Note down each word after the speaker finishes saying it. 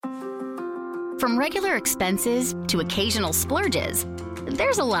From regular expenses to occasional splurges,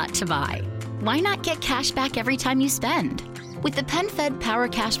 there's a lot to buy. Why not get cash back every time you spend? With the PenFed Power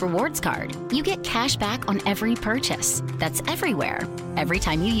Cash Rewards Card, you get cash back on every purchase. That's everywhere, every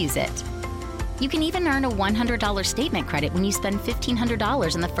time you use it. You can even earn a $100 statement credit when you spend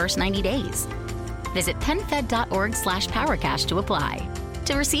 $1,500 in the first 90 days. Visit PenFed.org/PowerCash to apply.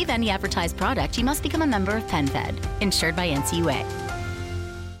 To receive any advertised product, you must become a member of PenFed, insured by NCUA.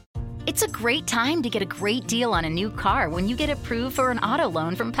 It's a great time to get a great deal on a new car when you get approved for an auto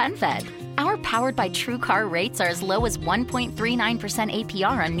loan from PenFed. Our Powered by True Car rates are as low as 1.39%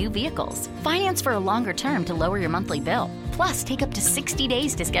 APR on new vehicles. Finance for a longer term to lower your monthly bill. Plus, take up to 60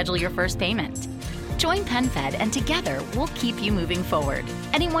 days to schedule your first payment. Join PenFed and together we'll keep you moving forward.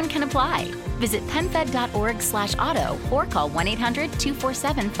 Anyone can apply. Visit PenFed.org/auto or call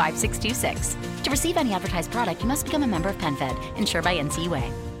 1-800-247-5626. To receive any advertised product, you must become a member of PenFed, insured by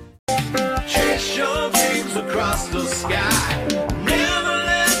NCUA. Chase your dreams across the sky. Never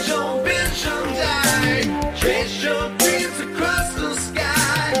let your vision die. Chase your dreams across the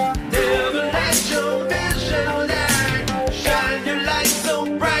sky. Never let your vision die. Shine your light so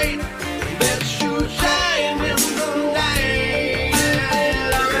bright that you shine in the night.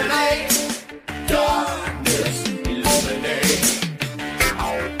 Illuminate, darkness, illuminate.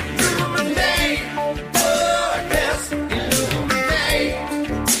 Illuminate, darkness, illuminate.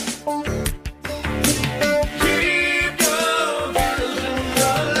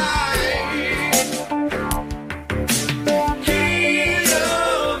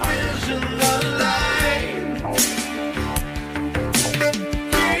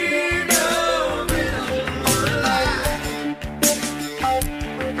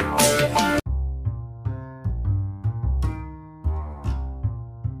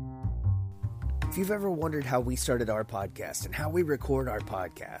 If you've ever wondered how we started our podcast and how we record our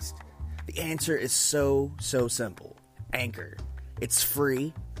podcast, the answer is so simple. Anchor. It's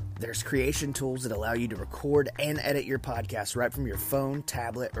free. There's creation tools that allow you to record and edit your podcast right from your phone,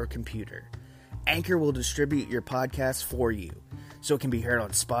 tablet, or computer. Anchor will distribute your podcast for you, so it can be heard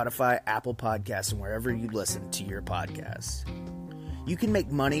on Spotify, Apple Podcasts, and wherever you listen to your podcasts. You can make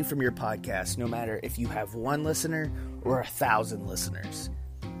money from your podcast no matter if you have 1 listener or 1,000 listeners.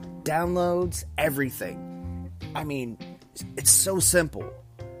 Downloads, everything. I mean, it's so simple.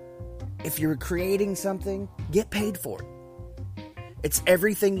 If you're creating something, get paid for it. It's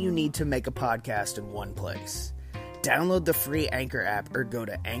everything you need to make a podcast in one place. Download the free Anchor app or go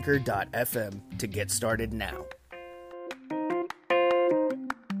to anchor.fm to get started now.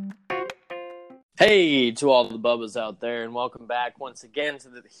 Hey to all the Bubbas out there, and welcome back once again to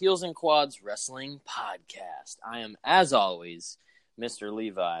the Heels and Quads Wrestling Podcast. I am, as always, Mr.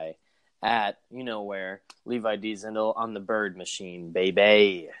 Levi at, you know where, Levi D. Zindel on the Bird Machine,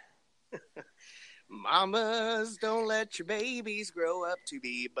 baby. Mamas, don't let your babies grow up to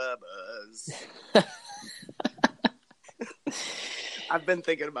be bubbas. I've been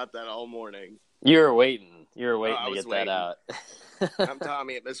thinking about that all morning. You were waiting to get waiting. that out. I'm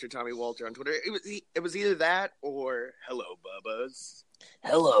Tommy at Mr. Tommy Walter on Twitter. It was either that or hello, bubbas.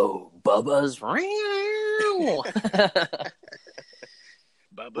 Hello, Bubbas.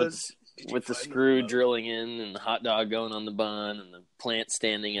 Bubbas. With the screw drilling in and the hot dog going on the bun and the plant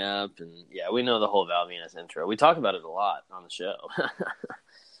standing up. And yeah, we know the whole Val Venus intro. We talk about it a lot on the show.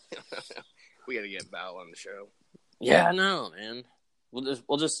 We got to get Val on the show. Yeah, I know, man.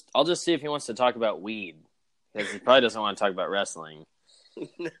 I'll just see if he wants to talk about weed, because he probably doesn't want to talk about wrestling.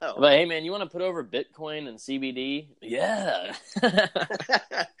 No. But hey, man, you want to put over Bitcoin and CBD? Yeah.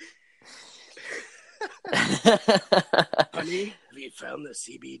 Honey, have you found the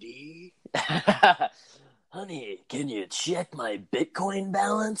CBD? Honey, can you check my Bitcoin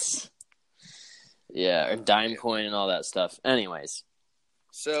balance? Yeah, or Dimecoin and all that stuff. Anyways.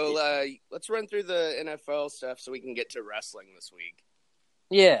 So let's run through the NFL stuff so we can get to wrestling this week.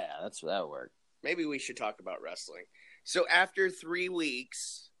 Yeah, that'll work. Maybe we should talk about wrestling. So after 3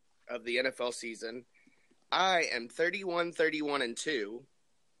 weeks of the NFL season, I am 31-31-2.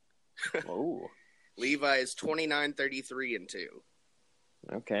 Oh. Levi is 29-33-2.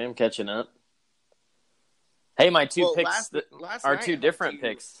 Okay, I'm catching up. Hey, my two picks are two different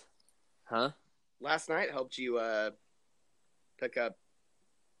picks. Huh? Last night helped you pick up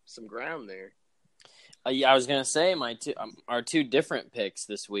some ground there. Yeah, I was gonna say our two different picks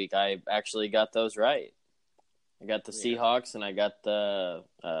this week. I actually got those right. I got the Seahawks and I got the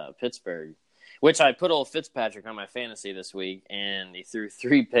Pittsburgh, which I put old Fitzpatrick on my fantasy this week, and he threw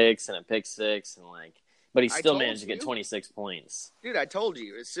 3 picks and a pick 6, and but he still managed to get 26 points. Dude, I told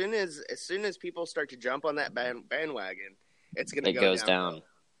you, as soon as people start to jump on that bandwagon, it's gonna go down.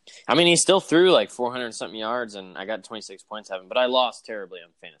 I mean, he still threw like 400 something yards, and I got 26 points out of him. But I lost terribly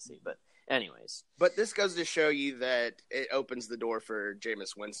on fantasy. But anyways, But this goes to show you that it opens the door for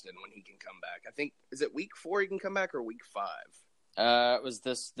Jameis Winston when he can come back. I think, is it week 4 he can come back or week 5? it was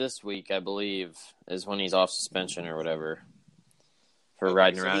this week, I believe, is when he's off suspension or whatever for Okay,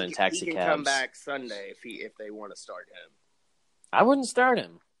 riding so around in taxi he can cabs. come back Sunday if they want to start him. I wouldn't start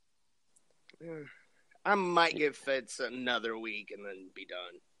him. I might give Fitz another week and then be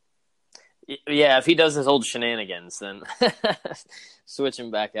done. Yeah, if he does his old shenanigans, then switch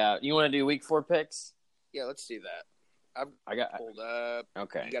him back out. You want to do week 4 picks? Yeah, let's do that. I got Pulled up.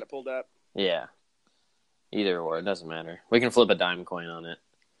 okay. You got it pulled up? Yeah, either or, it doesn't matter. We can flip a dime coin on it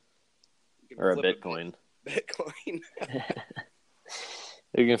You can or a flip Bitcoin. Bitcoin.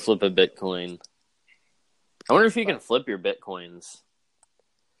 You can flip a Bitcoin. I wonder if you can flip your Bitcoins.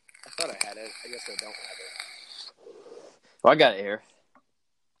 I thought I had it. I guess I don't have it. Well, I got it here.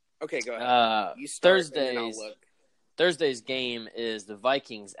 Okay, go ahead. You start, and then I'll look. Thursday's game is the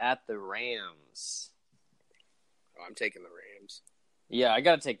Vikings at the Rams. Oh, I'm taking the Rams. Yeah, I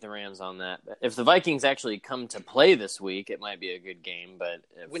got to take the Rams on that. If the Vikings actually come to play this week, it might be a good game. But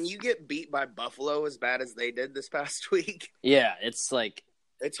When you get beat by Buffalo as bad as they did this past week, yeah, it's like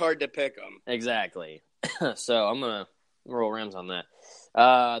it's hard to pick them. exactly. So I'm gonna roll Rams on that.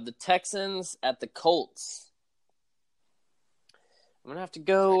 The Texans at the Colts. I'm gonna have to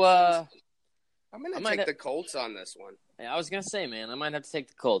go. I'm going I to might take the Colts on this one. I was gonna say, man, I might have to take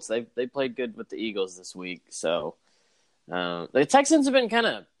the Colts. They played good with the Eagles this week, so the Texans have been kind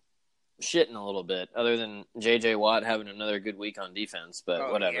of shitting a little bit, other than J.J. Watt having another good week on defense.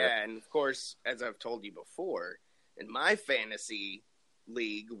 But whatever. Yeah, and of course, as I've told you before, in my fantasy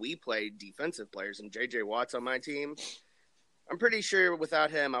league, we play defensive players, and J.J. Watt's on my team. I'm pretty sure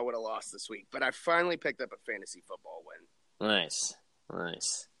without him, I would have lost this week. But I finally picked up a fantasy football win. Nice.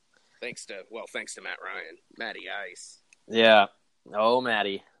 Thanks to Matt Ryan. Matty Ice. Yeah. Oh,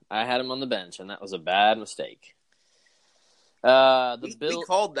 Matty. I had him on the bench, and that was a bad mistake. We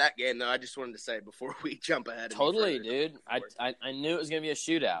called that game, though. I just wanted to say before we jump ahead. Totally, dude. I knew it was going to be a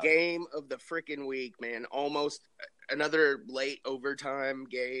shootout. Game of the freaking week, man. Almost another late overtime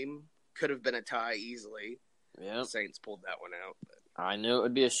game. Could have been a tie easily. Yeah. Saints pulled that one out. But. I knew it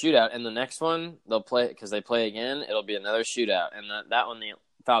would be a shootout. And the next one, they'll play because they play again. It'll be another shootout. And that one, the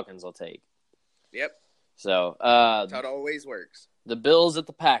Falcons will take. Yep. So that's how it always works. The Bills at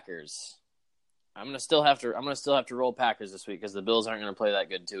the Packers. I'm gonna still have to roll Packers this week because the Bills aren't gonna play that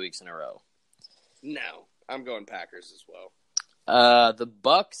good 2 weeks in a row. No, I'm going Packers as well. The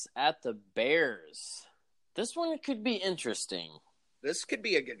Bucks at the Bears. This one could be interesting. This could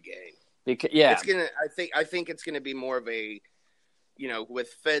be a good game. Because I think it's gonna be more of a, with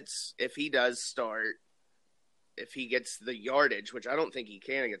Fitz, if he does start, if he gets the yardage, which I don't think he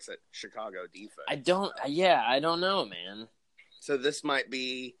can against that Chicago defense. I don't know, man. So this might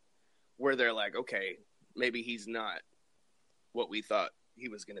be where they're like, okay, maybe he's not what we thought he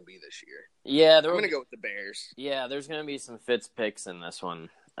was going to be this year. Yeah, I'm going to go with the Bears. Yeah, there's going to be some Fitz picks in this one.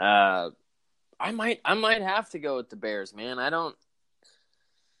 I might have to go with the Bears, man. I don't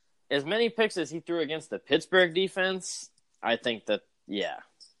as many picks as he threw against the Pittsburgh defense. I think the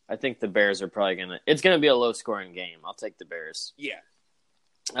Bears are probably going to. It's going to be a low scoring game. I'll take the Bears. Yeah.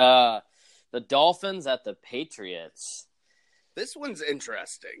 The Dolphins at the Patriots. This one's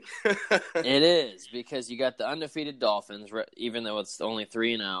interesting. It is, because you got the undefeated Dolphins, even though it's only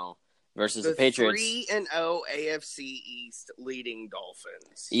 3-0, versus the Patriots. 3-0 AFC East leading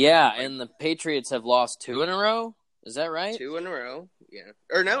Dolphins. Yeah, and the Patriots have lost 2 in a row. Is that right? 2 in a row. Yeah.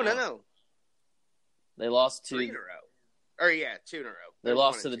 Or no. They lost to 3 in a row. Or yeah, 2 in a row. They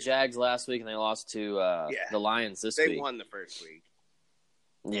lost to the Jags last week, and they lost to the Lions this week. They won the first week.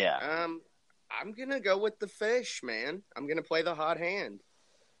 Yeah. I'm gonna go with the fish, man. I'm gonna play the hot hand.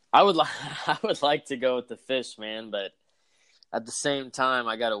 I would like to go with the fish, man, but at the same time,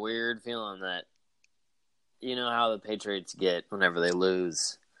 I got a weird feeling that you know how the Patriots get whenever they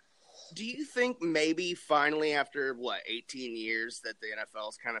lose. Do you think maybe finally after 18 years that the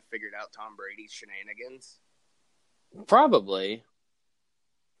NFL's kind of figured out Tom Brady's shenanigans? Probably.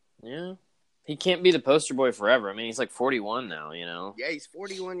 Yeah. He can't be the poster boy forever. I mean, he's like 41 now, you know. Yeah, he's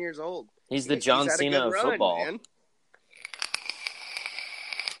 41 years old. He's the John Cena of football.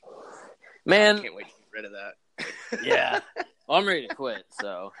 Man. I can't wait to get rid of that. Yeah. Well, I'm ready to quit,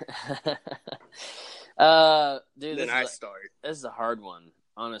 so. Dude, this is a hard one,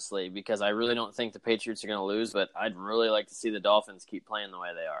 honestly, because I really don't think the Patriots are going to lose, but I'd really like to see the Dolphins keep playing the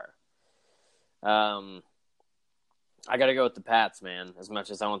way they are. I got to go with the Pats, man, as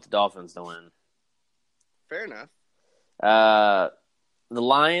much as I want the Dolphins to win. Fair enough. The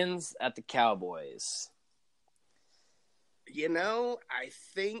Lions at the Cowboys. You know, I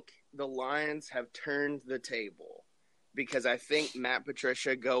think the Lions have turned the table because I think Matt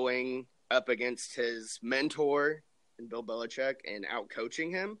Patricia going up against his mentor and Bill Belichick and out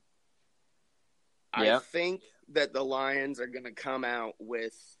coaching him. Yeah. I think that the Lions are going to come out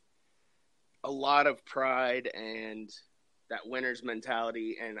with a lot of pride and that winner's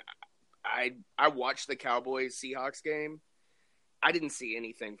mentality. And I watched the Cowboys-Seahawks game. I didn't see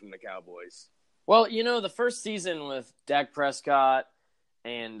anything from the Cowboys. Well, you know, the first season with Dak Prescott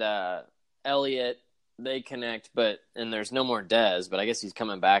and Elliott, they connect, and there's no more Dez, but I guess he's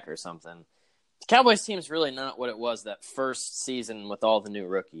coming back or something. The Cowboys team's really not what it was that first season with all the new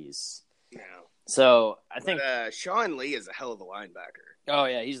rookies. No. So I think Sean Lee is a hell of a linebacker. Oh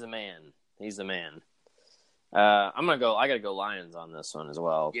yeah, he's the man. He's the man. I gotta go Lions on this one as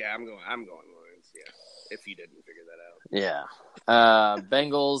well. Yeah, I'm going Lions. Yeah, if you didn't figure that out. Yeah.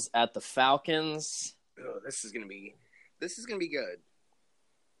 Bengals at the Falcons. Oh, this is gonna be good.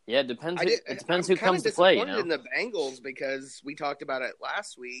 Yeah, it depends. It depends who comes to play. You know, in the Bengals because we talked about it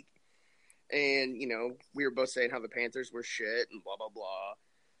last week, and you know we were both saying how the Panthers were shit and blah blah blah,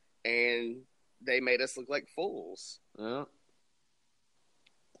 and they made us look like fools. Yeah.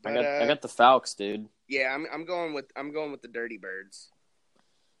 But, I got the Falcons, dude. Yeah, I'm going with the Dirty Birds.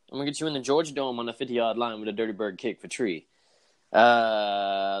 I'm gonna get you in the Georgia Dome on the 50-yard line with a Dirty Bird kick for Tree.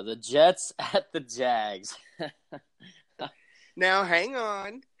 The Jets at the Jags. Now, hang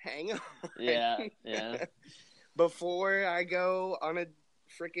on. Yeah. Before I go on a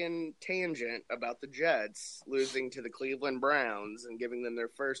freaking tangent about the Jets losing to the Cleveland Browns and giving them their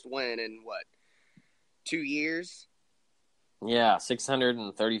first win in, 2 years? Yeah,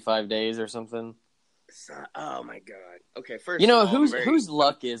 635 days or something. Oh, my God. Okay, first you know, of all, whose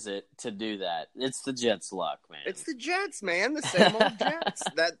luck is it to do that? It's the Jets' luck, man. It's the Jets, man. The same old Jets.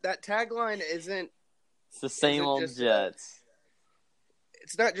 That tagline isn't... It's the same old Jets.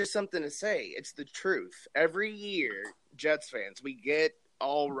 It's not just something to say. It's the truth. Every year, Jets fans, we get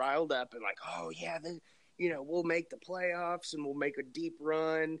all riled up and like, oh, yeah, we'll make the playoffs and we'll make a deep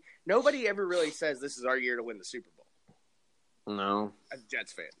run. Nobody ever really says this is our year to win the Super Bowl. No. As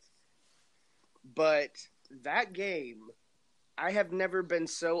Jets fans. But that game, I have never been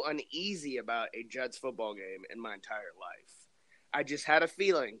so uneasy about a Jets football game in my entire life. I just had a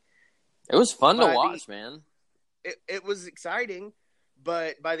feeling. It was fun to watch, man. It was exciting,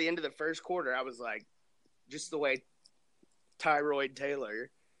 but by the end of the first quarter, I was like, just the way Tyrod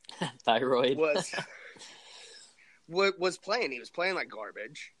Taylor was playing. He was playing like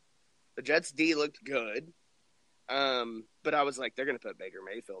garbage. The Jets' D looked good. But I was like, they're going to put Baker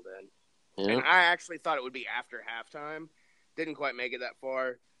Mayfield in. Yeah. And I actually thought it would be after halftime. Didn't quite make it that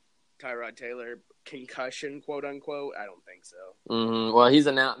far. Tyrod Taylor, concussion, quote unquote. I don't think so. Mm-hmm.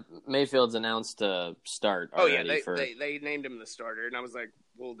 Well, Mayfield's announced to start already. They named him the starter. And I was like,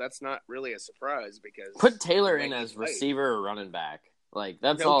 well, that's not really a surprise because. Put Taylor in as receiver or running back. Like,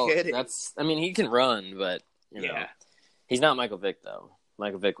 that's all. Kidding. He can run, but, he's not Michael Vick, though.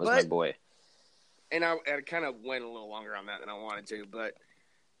 Michael Vick was my boy. And I kind of went a little longer on that than I wanted to, but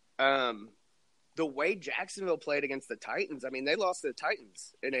the way Jacksonville played against the Titans, I mean, they lost to the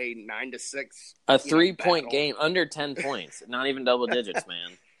Titans in a 9-6. A 3-point game, under 10 points, not even double digits,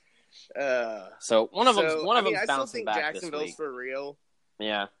 man. So one of them's bouncing back Jacksonville's this week. For real.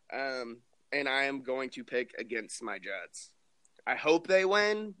 Yeah. And I am going to pick against my Jets. I hope they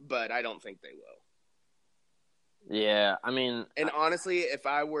win, but I don't think they will. Yeah, I mean... And honestly, if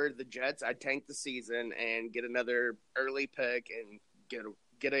I were the Jets, I'd tank the season and get another early pick and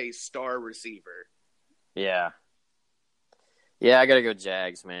get a star receiver. Yeah. Yeah, I gotta go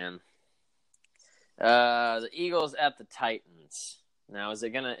Jags, man. The Eagles at the Titans. Now, is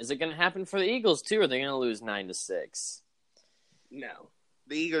it gonna happen for the Eagles, too, or are they gonna lose 9-6? No.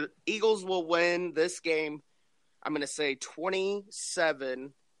 The Eagles will win this game. I'm gonna say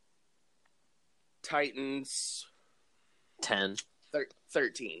 27... Titans 10.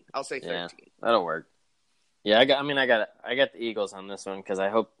 13. I'll say 13. Yeah, that'll work. Yeah, I got the Eagles on this one because I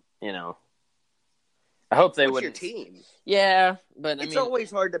hope they What's wouldn't. Your team? Yeah, but it's always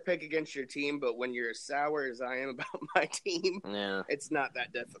hard to pick against your team, but when you're as sour as I am about my team, it's not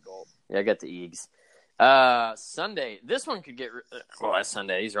that difficult. Yeah, I got the Eagles. Sunday. This one could get that's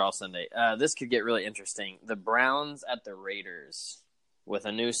Sunday. These are all Sunday. This could get really interesting. The Browns at the Raiders with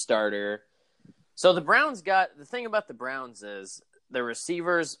a new starter. So the thing about the Browns is the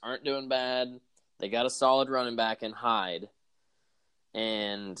receivers aren't doing bad. They got a solid running back in Hyde.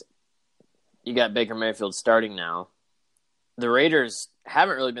 And you got Baker Mayfield starting now. The Raiders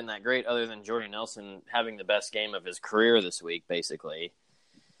haven't really been that great other than Jordy Nelson having the best game of his career this week, basically.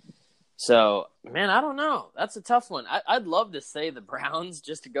 So, man, I don't know. That's a tough one. I'd love to say the Browns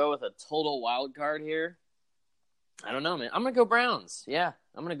just to go with a total wild card here. I don't know, man. I'm going to go Browns. Yeah,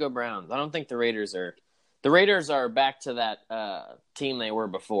 I'm going to go Browns. I don't think the Raiders are. The Raiders are back to that team they were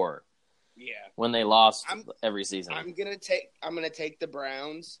before. Yeah. When they lost every season. I'm gonna take the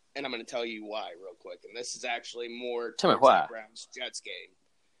Browns, and I'm gonna tell you why real quick. And this is actually more Tell me towards why. that Browns-Jets game.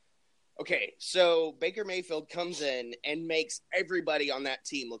 Okay, so Baker Mayfield comes in and makes everybody on that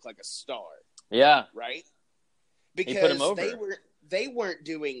team look like a star. Yeah. Right? He put Because him over. they weren't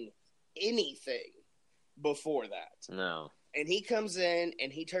doing anything before that. No. And he comes in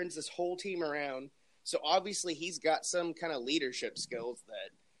and he turns this whole team around. So obviously he's got some kind of leadership skills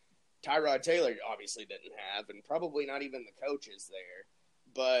that Tyrod Taylor obviously didn't have, and probably not even the coaches there.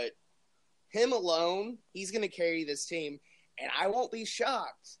 But him alone, he's going to carry this team, and I won't be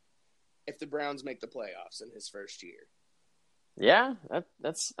shocked if the Browns make the playoffs in his first year. Yeah,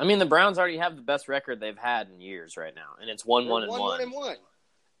 that's. I mean, the Browns already have the best record they've had in years right now, and it's 1-1-1. 1-1-1.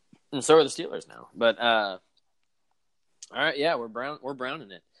 And so are the Steelers now. But all right, yeah, we're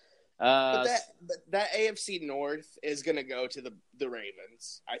browning it. But that AFC North is going to go to the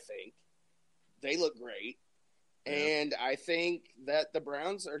Ravens, I think. They look great. Yeah. And I think that the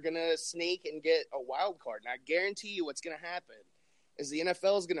Browns are going to sneak and get a wild card. And I guarantee you what's going to happen is the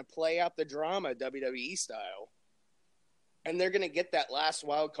NFL is going to play out the drama WWE style. And they're going to get that last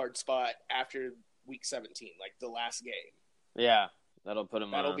wild card spot after week 17, like the last game. Yeah, that'll put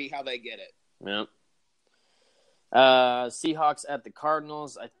them. That'll be how they get it. Yep. Seahawks at the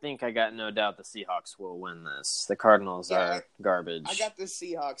Cardinals. I think I got no doubt the Seahawks will win this. The Cardinals are garbage. I got the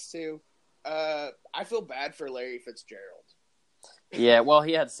Seahawks too. I feel bad for Larry Fitzgerald. Yeah, well,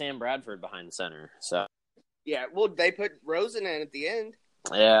 he had Sam Bradford behind center, so. Yeah, well, they put Rosen in at the end.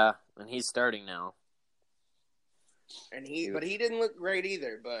 Yeah, and he's starting now. But he didn't look great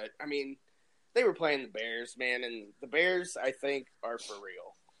either. But I mean, they were playing the Bears, man, and the Bears, I think, are for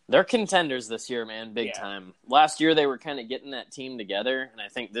real. They're contenders this year, man, big time. Last year they were kind of getting that team together, and I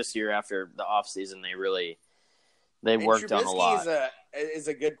think this year after the offseason they worked on a lot. Is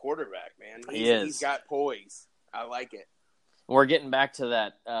a good quarterback, man. He's got poise. I like it. We're getting back to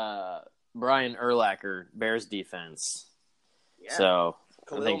that Brian Urlacher Bears defense. Yeah. So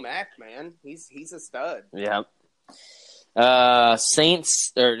Khalil Mack, man, he's a stud. Yeah.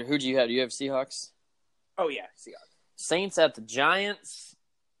 Saints, or who do you have? Do you have Seahawks? Oh yeah, Seahawks. Saints at the Giants.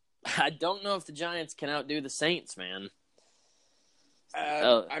 I don't know if the Giants can outdo the Saints, man.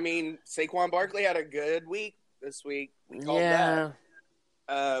 I mean, Saquon Barkley had a good week this week. We called that.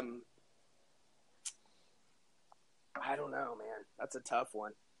 I don't know, man. That's a tough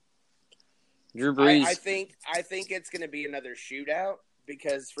one. Drew Brees. I think it's going to be another shootout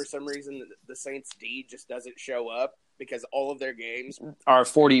because for some reason the Saints D just doesn't show up because all of their games are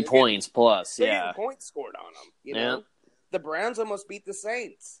 40 points plus. They're Yeah, getting points scored on them. You know, the Browns almost beat the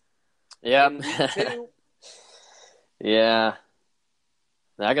Saints. Yeah. In week 2. Yeah.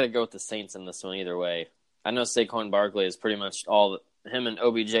 I got to go with the Saints in this one either way. I know Saquon Barkley is pretty much him and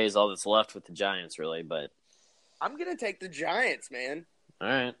OBJ is all that's left with the Giants, really, but. I'm going to take the Giants, man. All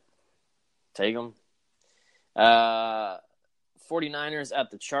right. Take them. 49ers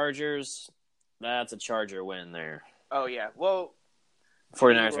at the Chargers. That's a Charger win there. Oh, yeah. Well,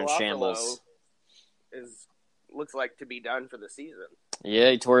 49ers are in shambles. Looks like to be done for the season.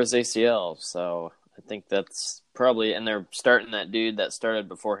 Yeah, he tore his ACL, so I think that's probably – and they're starting that dude that started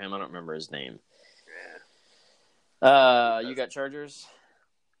before him. I don't remember his name. Yeah. You got Chargers?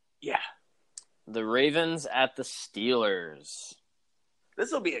 Yeah. The Ravens at the Steelers.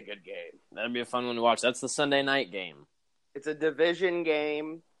 This will be a good game. That'd be a fun one to watch. That's the Sunday night game. It's a division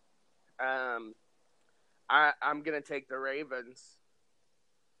game. I'm going to take the Ravens.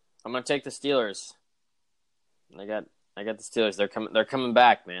 I'm going to take the Steelers. I got the Steelers. They're coming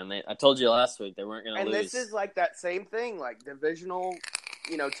back, man. I told you last week they weren't going to lose. And this is like that same thing, like divisional,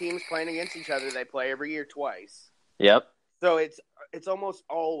 teams playing against each other. They play every year twice. Yep. So it's almost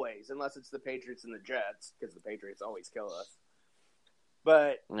always, unless it's the Patriots and the Jets, because the Patriots always kill us.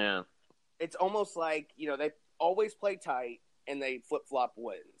 But yeah, it's almost like they always play tight and they flip flop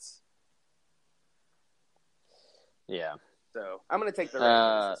wins. Yeah. So I'm going to take the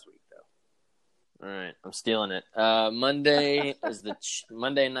Ravens this week. All right, I'm stealing it. Monday is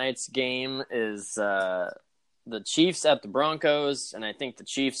Monday night's game is the Chiefs at the Broncos, and I think the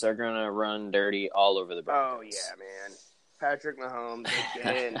Chiefs are going to run dirty all over the Broncos. Oh yeah, man, Patrick Mahomes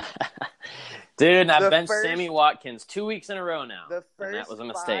again. Dude, I benched Sammy Watkins 2 weeks in a row now. The first and that was a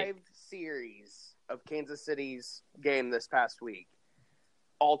mistake. 5 series of Kansas City's game this past week,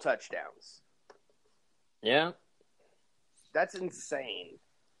 all touchdowns. Yeah, that's insane.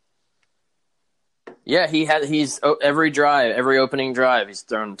 Yeah, he's every opening drive, he's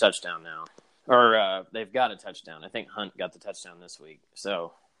thrown a touchdown now. Or they've got a touchdown. I think Hunt got the touchdown this week.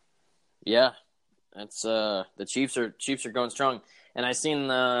 So, yeah, it's the Chiefs are going strong. And I seen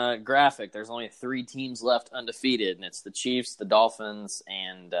the graphic. There's only 3 teams left undefeated, and it's the Chiefs, the Dolphins,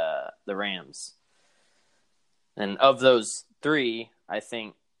 and the Rams. And of those 3, I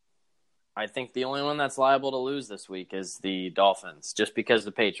think the only one that's liable to lose this week is the Dolphins, just because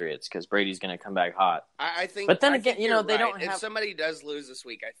the Patriots, because Brady's going to come back hot. I think. But then I again, think you know, you're they right. don't have. If somebody does lose this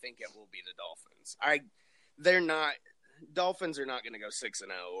week, I think it will be the Dolphins. They're not. Dolphins are not going to go 6-0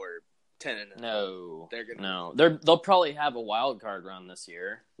 or 10-0. No, they're gonna. No, they'll probably have a wild card run this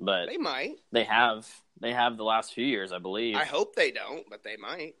year, but They might. They have the last few years, I believe. I hope they don't, but they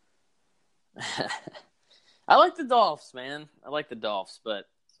might. I like the Dolphs, man. I like the Dolphs, but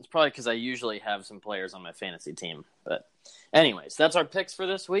it's probably because I usually have some players on my fantasy team. But anyways, that's our picks for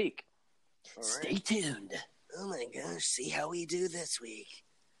this week. All right. Stay tuned Oh my gosh! See how we do this week.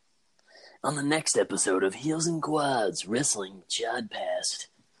 on the next episode of Heels and Quads Wrestling Chodcast.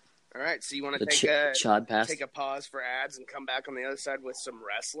 All right, so you want The to Chodcast. take a pause for ads and come back on the other side with some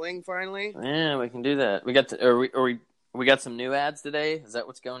wrestling finally? Yeah, we can do that. We got we got some new ads today. Is that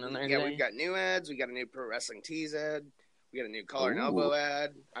what's going on there Yeah, today? we've got new ads. We got a new Pro Wrestling Tees ad. We got a new Collar and Ooh. Elbow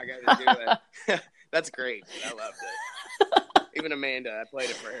ad. I got to do it. That's great. I loved it. Even Amanda, I played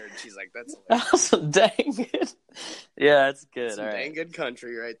it for her, and she's like, "That's hilarious. Awesome, dang good. Yeah, that's good. Some All dang right. good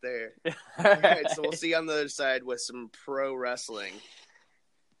country right there." All All right, so we'll see you on the other side with some pro wrestling.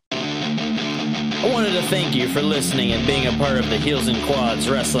 I wanted to thank you for listening and being a part of the Heels and Quads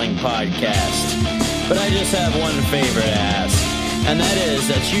Wrestling Podcast. But I just have one favor to ask, and that is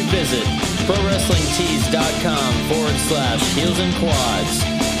that you visit ProWrestlingTees.com/Heels and Quads.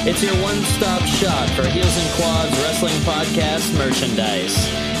 It's your one-stop shop for Heels and Quads Wrestling Podcast merchandise.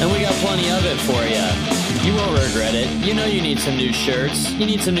 And we got plenty of it for you. You won't regret it. You know you need some new shirts. You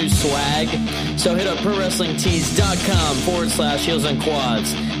need some new swag. So hit up ProWrestlingTees.com/Heels and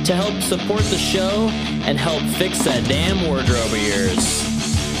Quads to help support the show and help fix that damn wardrobe of yours.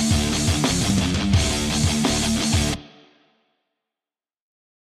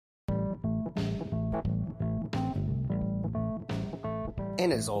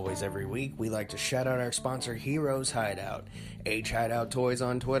 And as always, every week, we like to shout out our sponsor, Heroes Hideout. H Hideout Toys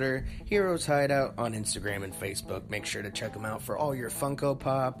on Twitter, Heroes Hideout on Instagram and Facebook. Make sure to check them out for all your Funko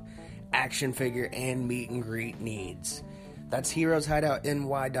Pop, action figure, and meet and greet needs. That's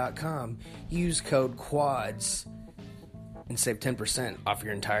HeroesHideoutNY.com. Use code QUADS and save 10% off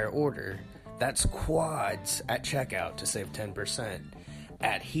your entire order. That's QUADS at checkout to save 10%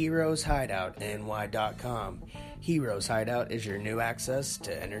 at HeroesHideoutNY.com. Heroes Hideout is your new access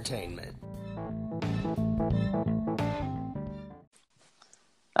to entertainment.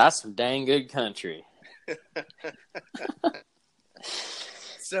 That's some dang good country.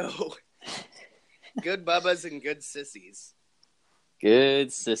 So, good bubbas and good sissies. Good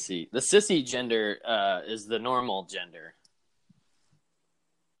sissy. The sissy gender is the normal gender.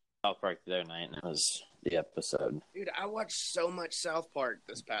 South Park the other night, and it was the episode. Dude, I watched so much South Park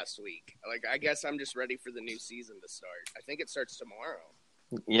this past week. Like, I guess I'm just ready for the new season to start. I think it starts tomorrow.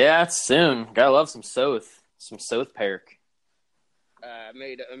 Yeah, it's soon. Gotta love some South. Some South Park. I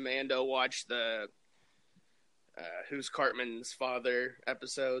made Amanda watch the Who's Cartman's Father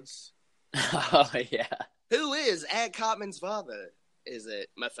episodes. Oh, yeah. Who is Ed Cartman's father? Is it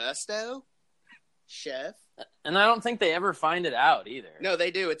Mephisto? Chef? And I don't think they ever find it out either. No,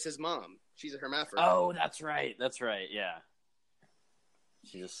 they do. It's his mom. She's a hermaphrodite. Oh, that's right. That's right. Yeah.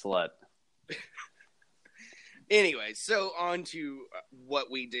 She's a slut. Anyway, so on to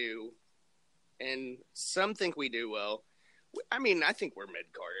what we do. And some think we do well. I mean, I think we're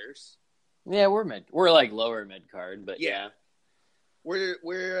mid-carders. Yeah, we're like lower mid card, but yeah. We're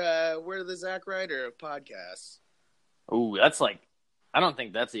the Zack Ryder of podcasts. Ooh, that's like, I don't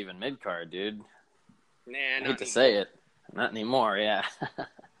think that's even mid card, dude. Nah, I not hate to anymore. say it. Not anymore, yeah.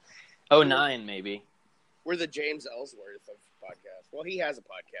 09 maybe. We're the James Ellsworth of podcasts. Well, he has a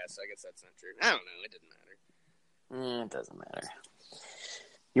podcast, so I guess that's not true. I don't know. It didn't matter. It doesn't matter.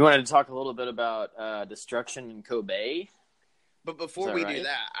 You wanted to talk a little bit about Destruction in Kobe? But before Is that we right? do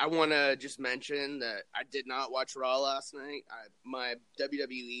that, I want to just mention that I did not watch Raw last night. My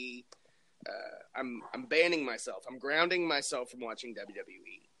WWE, I'm banning myself. I'm grounding myself from watching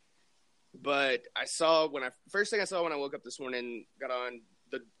WWE. But I saw first thing I saw when I woke up this morning, got on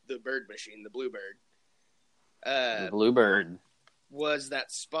the Bird Machine, the Bluebird. The Bluebird. Was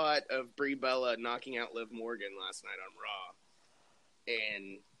that spot of Brie Bella knocking out Liv Morgan last night on Raw.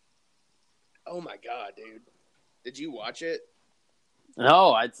 And, oh my God, dude. Did you watch it?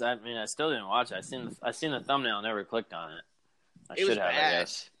 No, I mean, I still didn't watch it. I seen the thumbnail, and never clicked on it. I It should was have, bad. I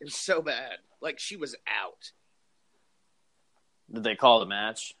guess. It was so bad. Like, she was out. Did they call the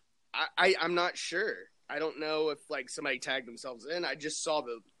match? I'm not sure. I don't know if, like, somebody tagged themselves in. I just saw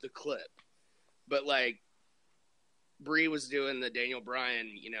the clip. But, like, Brie was doing the Daniel Bryan,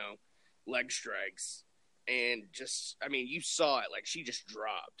 leg strikes. And just, I mean, you saw it. Like, she just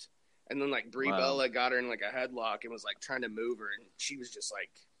dropped. And then, like, Brie Bella got her in, like, a headlock and was, like, trying to move her. And she was just, like,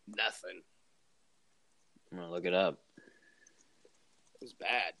 nothing. I'm going to look it up. It was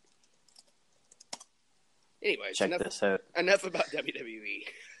bad. Anyways, Check this out. Enough about WWE.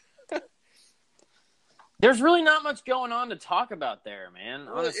 There's really not much going on to talk about there, man,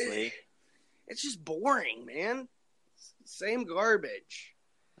 honestly. It's just boring, man. Same garbage.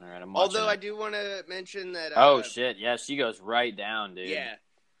 All right, I'm watching Although it. I do want to mention that... oh, shit. Yeah, she goes right down, dude. Yeah.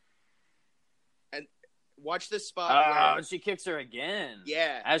 And watch this spot. Oh, where, she kicks her again.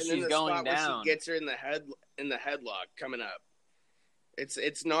 yeah. As and then she's the going spot where down. she gets her in the headlock coming up.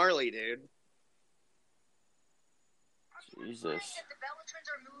 It's gnarly, dude. Jesus.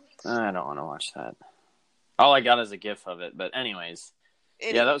 I don't want to watch that. All I got is a gif of it, but anyways.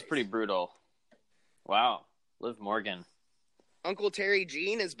 Yeah, that was pretty brutal. Wow. Liv Morgan. Uncle Terry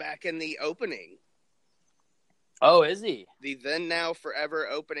Gene is back in the opening. Oh, is he? The then now forever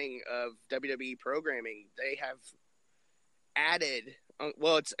opening of WWE programming. They have added,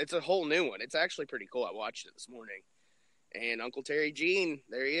 well, it's a whole new one. It's actually pretty cool. I watched it this morning. And Uncle Terry Gene,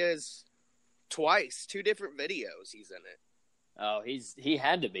 there he is. Twice, 2 different videos he's in it. Oh, he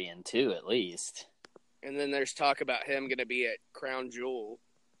had to be in 2 at least. And then there's talk about him going to be at Crown Jewel.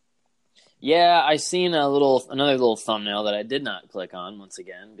 Yeah, I seen another little thumbnail that I did not click on once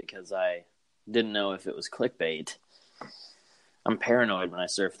again because I didn't know if it was clickbait. I'm paranoid when I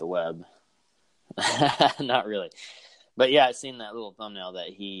surf the web. Not really. But yeah, I seen that little thumbnail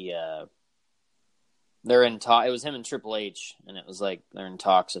that they're in talk. It was him and Triple H, and it was like they're in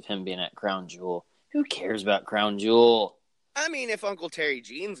talks of him being at Crown Jewel. Who cares about Crown Jewel? I mean, if Uncle Terry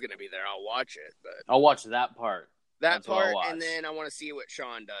Gene's going to be there, I'll watch it. But I'll watch that part. that That's what I'll part, watch. and then I want to see what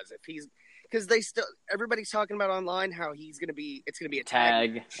Sean does. If he's, because everybody's talking about online how it's going to be a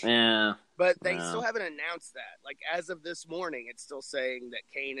tag match. Yeah. But they Yeah. still haven't announced that. Like, as of this morning, it's still saying that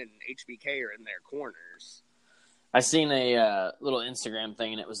Kane and HBK are in their corners. I seen a little Instagram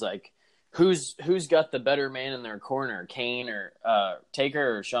thing, and it was like, who's got the better man in their corner, Kane or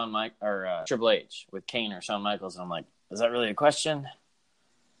Taker or Triple H, with Kane or Shawn Michaels? And I'm like, is that really a question?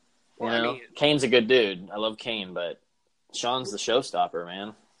 Well, you know, I mean, Kane's a good dude. I love Kane, but Shawn's the showstopper,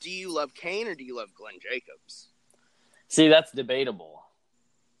 man. do you love Kane or do you love Glenn Jacobs? See, that's debatable.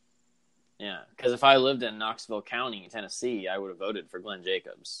 Yeah, because if I lived in Knoxville County, Tennessee, I would have voted for Glenn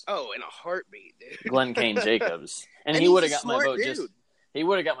Jacobs. Oh, in a heartbeat, dude. Glenn Kane Jacobs. And he he's would a have got my smart vote dude. he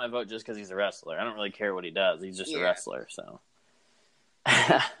would have got my vote just because he's a wrestler. I don't really care what he does. He's just a Yeah. wrestler, so.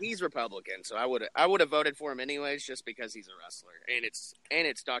 He's Republican, so I would have voted for him anyways, just because he's a wrestler, and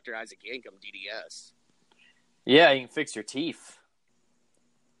it's Dr. Isaac Yankem, DDS. Yeah, you can fix your teeth.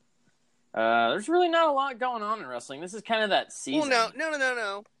 There's really not a lot going on in wrestling. This is kind of that season. Well,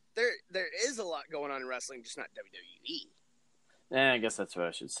 no. There is a lot going on in wrestling, just not WWE. I guess that's what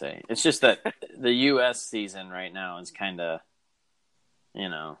I should say. It's just that the U.S. season right now is kind of,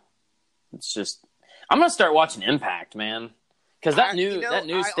 it's just. I'm gonna start watching Impact, man, because that new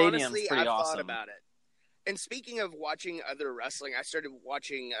stadium's honestly, pretty I've awesome. thought about it. And speaking of watching other wrestling, I started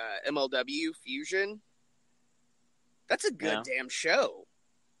watching MLW Fusion. That's a good damn show.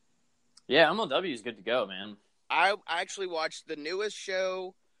 Yeah, MLW is good to go, man. I actually watched the newest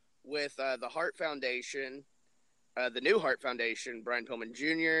show with the Hart Foundation, the new Hart Foundation, Brian Pillman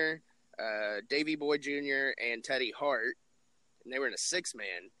Jr., Davey Boy Jr., and Teddy Hart. And they were in a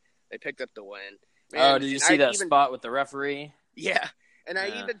 6-man. They picked up the win. Man, did you see that spot with the referee? Yeah. And I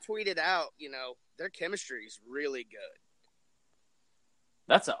even tweeted out, their chemistry is really good.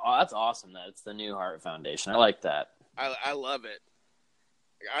 That's awesome that it's the new Hart Foundation. I like that. I love it.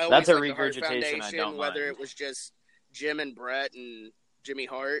 That's a liked the Hart regurgitation I don't whether mind. it was just Jim and Brett and Jimmy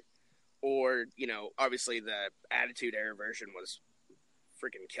Hart, or obviously the Attitude Era version was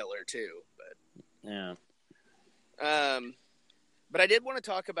freaking killer too. Yeah. But I did want to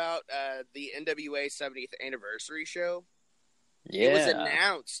talk about the NWA 70th anniversary show. Yeah. It was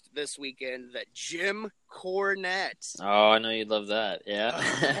announced this weekend that Jim Cornette. Oh, I know you'd love that. Yeah.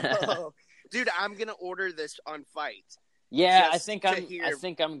 Oh, dude, I'm gonna order this on Fight. Yeah, Just I to hear-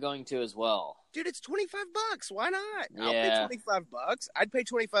 think I'm going to as well. Dude, it's $25. Why not? I'll Yeah. pay $25. I'd pay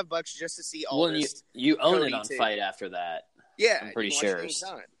 $25 just to see all Well, this. you own Cody it on too. Fight after that. Yeah, I'm pretty you can watch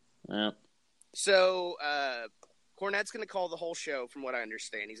sure. it anytime. Yeah. So, Cornette's going to call the whole show, from what I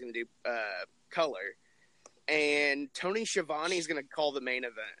understand. He's going to do color. And Tony Schiavone is going to call the main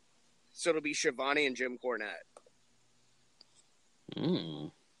event. So it'll be Schiavone and Jim Cornette.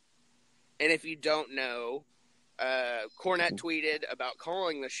 Mm. And if you don't know, Cornette tweeted about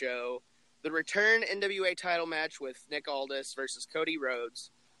calling the show. The return NWA title match with Nick Aldis versus Cody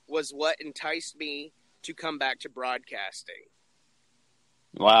Rhodes was what enticed me to come back to broadcasting.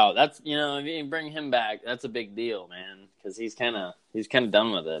 Wow, that's, you know, if you bring him back, that's a big deal, man, because he's kind of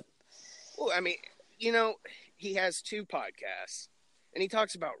done with it. Well, I mean, you know, he has 2 podcasts, and he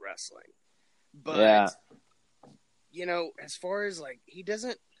talks about wrestling. But, Yeah. you know, as far as, like, he's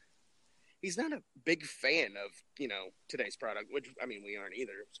not a big fan of, you know, today's product, which, I mean, we aren't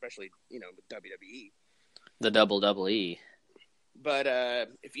either, especially, you know, with WWE. The double E. But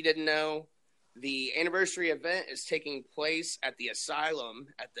if you didn't know, the anniversary event is taking place at the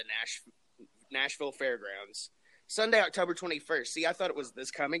Asylum at the Nashville Fairgrounds, Sunday, October 21st. See, I thought it was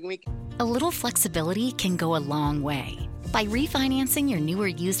this coming week. A little flexibility can go a long way. By refinancing your newer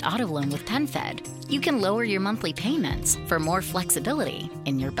used auto loan with PenFed, you can lower your monthly payments for more flexibility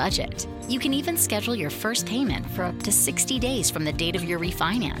in your budget. You can even schedule your first payment for up to 60 days from the date of your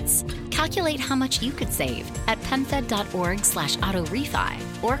refinance. Calculate how much you could save at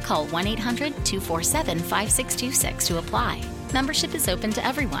PenFed.org/auto-refi or call 1-800-247-5626 to apply. Membership is open to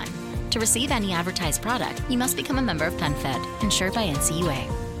everyone. To receive any advertised product, you must become a member of PenFed, insured by NCUA.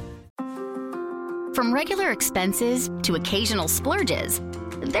 From regular expenses to occasional splurges,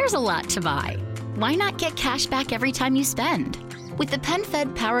 there's a lot to buy. Why not get cash back every time you spend? With the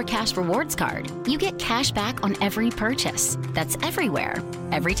PenFed Power Cash Rewards Card, you get cash back on every purchase. That's everywhere,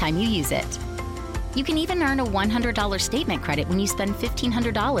 every time you use it. You can even earn a $100 statement credit when you spend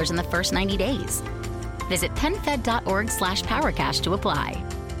 $1,500 in the first 90 days. Visit PenFed.org/PowerCash to apply.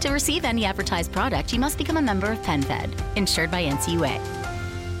 To receive any advertised product, you must become a member of PenFed, insured by NCUA.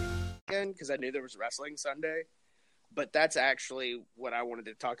 Because I knew there was wrestling Sunday, but that's actually what I wanted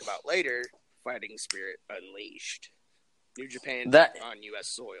to talk about later. Fighting Spirit Unleashed, New Japan on U.S.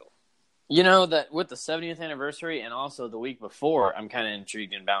 soil. You know, that with the 70th anniversary and also the week before, I'm kind of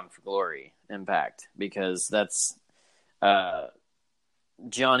intrigued in Bound for Glory Impact, because that's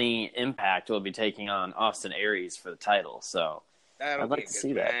Johnny Impact will be taking on Austin Aries for the title. So That'll I'd like be a to good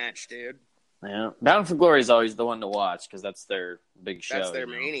see that match, dude. Yeah, Bound for Glory is always the one to watch because that's their big show. That's their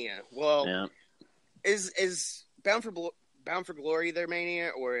mania. Well, yeah. Is Bound for Glory their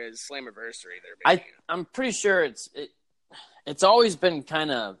mania, or is Slammiversary their mania? I'm pretty sure it's always been kind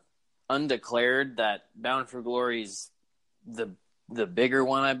of undeclared that Bound for Glory's the bigger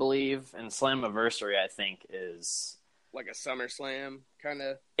one, I believe, and Slammiversary I think is like a SummerSlam kind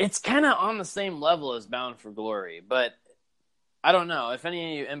of. It's kind of on the same level as Bound for Glory, but I don't know if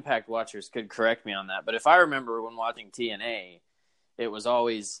any of you Impact watchers could correct me on that. But if I remember when watching TNA, it was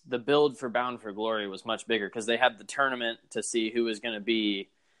always the build for Bound for Glory was much bigger because they had the tournament to see who was going to be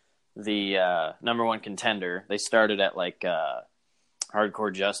the number one contender. They started at like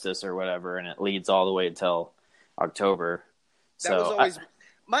Hardcore Justice or whatever, and it leads all the way until October. That was always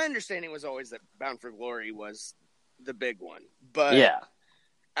my understanding was always that Bound for Glory was the big one, but yeah.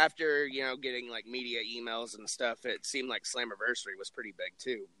 After, you know, getting like media emails and stuff, it seemed like Slammiversary was pretty big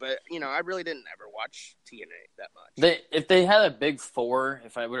too. But, you know, I really didn't ever watch TNA that much. If they had a big four,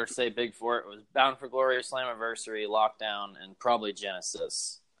 if I were to say big four, it was Bound for Glory, Slammiversary, Lockdown, and probably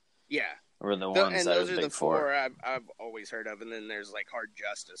Genesis. Yeah. Were the ones and that those was are big the four I've always heard of. And then there's like Hard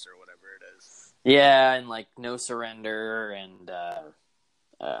Justice or whatever it is. Yeah, and like No Surrender and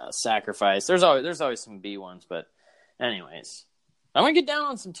Sacrifice. There's always some B ones, but anyways. I want to get down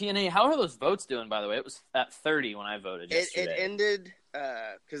on some TNA. How are those votes doing, by the way? It was at 30 when I voted yesterday. It ended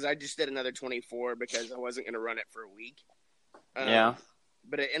because I just did another 24 because I wasn't going to run it for a week. Yeah.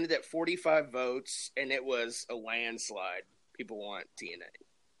 But it ended at 45 votes, and it was a landslide. People want TNA.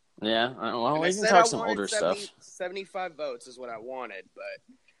 Yeah. Well, we can I talk some wanted older stuff. 75 votes is what I wanted, but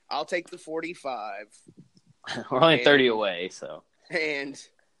I'll take the 45. We're only 30 away, so. And,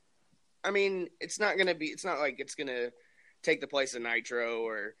 I mean, it's not like it's going to take the place of Nitro,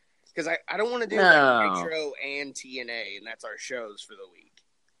 or because I don't want to do like Nitro and TNA, and that's our shows for the week.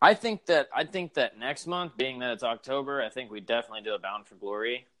 I think that next month, being that it's October, I think we definitely do a Bound for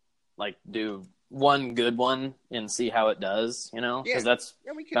Glory, like do one good one and see how it does, you know, because that's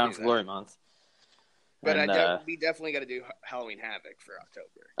Bound for Glory month. But we definitely got to do Halloween Havoc for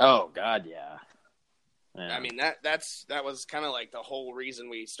October. Oh God, yeah. I mean that was kind of like the whole reason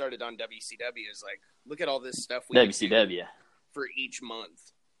we started on WCW is like, look at all this stuff we WCW for each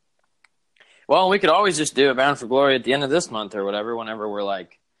month. Well, we could always just do a Bound for Glory at the end of this month or whatever, whenever we're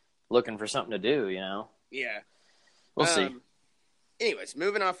like looking for something to do, you know. Yeah. We'll see. Anyways,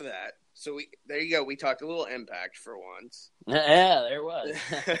 moving off of that. So there you go. We talked a little Impact for once. Yeah, there was.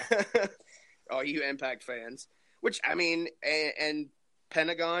 All you Impact fans. Which, I mean, and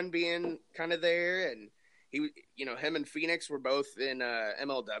Pentagon being kind of there, and him and Phoenix were both in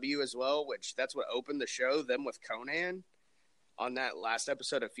MLW as well, which that's what opened the show, them with Conan on that last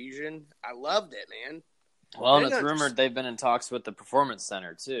episode of Fusion. I loved it, man. Well, and it's rumored they've been in talks with the Performance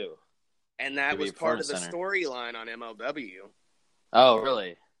Center, too. And that was part of the storyline on MLW. Oh,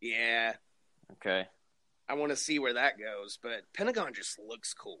 really? Yeah. Okay. I want to see where that goes, but Pentagon just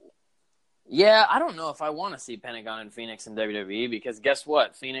looks cool. Yeah, I don't know if I want to see Pentagon and Phoenix in WWE, because guess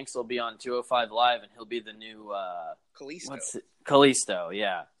what? Phoenix will be on 205 Live, and he'll be the new... Kalisto,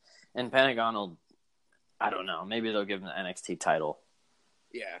 yeah. And Pentagon will... I don't know. Maybe they'll give him the NXT title.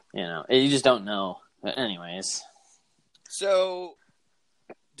 Yeah. You just don't know. But anyways. So,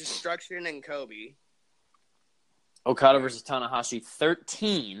 Destruction and Kobe. Okada versus Tanahashi,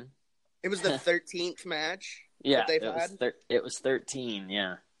 13. It was the 13th match that they've had? It was 13,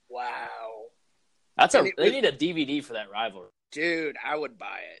 yeah. Wow. They need a DVD for that rivalry. Dude, I would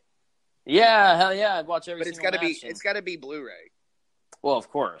buy it. Yeah, hell yeah, I'd watch every single match. But it's got to be Blu-ray. Well, of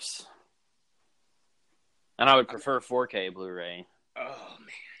course. And I would prefer 4K Blu-ray. Oh,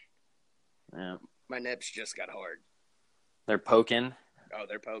 man. Yeah. My nips just got hard. They're poking. Oh,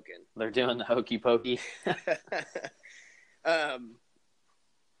 they're poking. They're doing the hokey pokey. I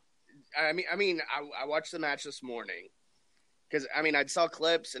watched the match this morning because I saw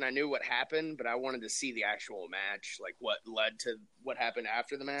clips and I knew what happened, but I wanted to see the actual match, like what led to what happened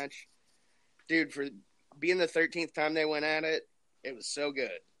after the match. Dude, for being the 13th time they went at it, it was so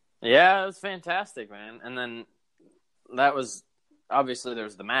good. Yeah, it was fantastic, man. And then that was obviously there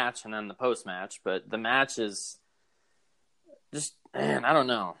was the match and then the post match, but the match is just, man, I don't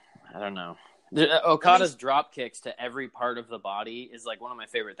know. Okada's drop kicks to every part of the body is like one of my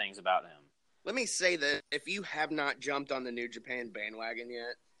favorite things about him. Let me say that if you have not jumped on the New Japan bandwagon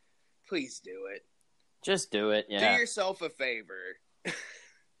yet, please do it. Just do it, yeah. Do yourself a favor.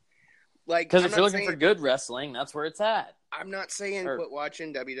 Because if you're looking for good wrestling, that's where it's at. I'm not saying quit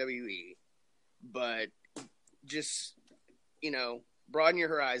watching WWE, but just, broaden your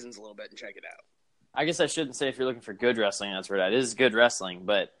horizons a little bit and check it out. I guess I shouldn't say if you're looking for good wrestling, that's where it is good wrestling,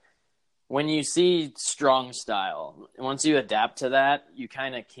 but when you see strong style, once you adapt to that, you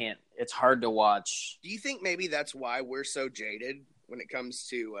kind of can't, it's hard to watch. Do you think maybe that's why we're so jaded when it comes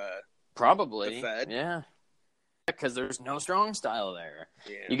to probably the Fed? Yeah. Because there's no strong style there.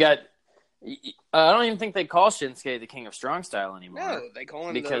 Yeah. You got, I don't even think they call Shinsuke the king of strong style anymore. No, they call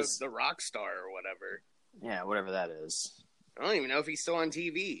him the rock star or whatever. Yeah, whatever that is. I don't even know if he's still on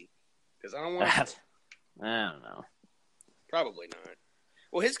TV. Because I don't want to. I don't know. Probably not.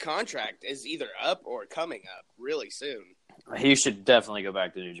 Well, his contract is either up or coming up really soon. He should definitely go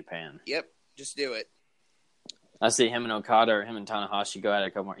back to New Japan. Yep, just do it. I see him and Okada or him and Tanahashi go at it a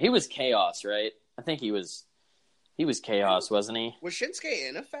couple more. He was Chaos, right? I think he was Chaos, wasn't he? Was Shinsuke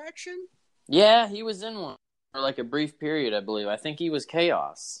in a faction? Yeah, he was in one for like a brief period, I believe. I think he was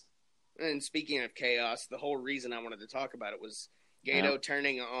Chaos. And speaking of Chaos, the whole reason I wanted to talk about it was Gato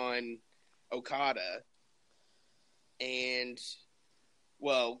turning on Okada and,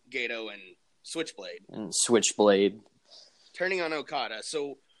 well, Gato and Switchblade. And Switchblade. Turning on Okada.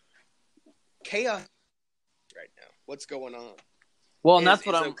 So, Chaos right now. What's going on? Well, and that's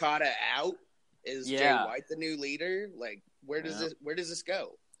what I'm... Is Okada out? Is Jay White the new leader? Like, where does this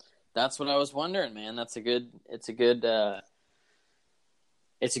go? That's what I was wondering, man. It's a good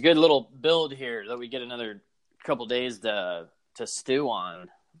little build here that we get another couple days to stew on.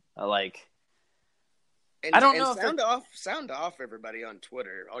 And, I don't know. Sound off, everybody on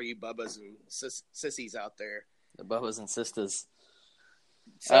Twitter, all you bubbas and sissies out there. The bubbas and sisters.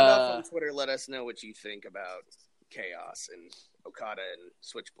 Sound off on Twitter. Let us know what you think about Chaos and Okada and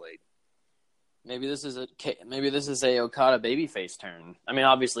Switchblade. Maybe this is a Okada babyface turn. I mean,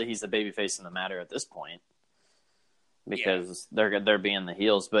 obviously he's the babyface in the matter at this point because they're being the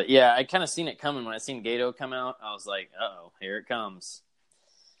heels. But yeah, I kind of seen it coming when I seen Gato come out. I was like, "Uh-oh, here it comes."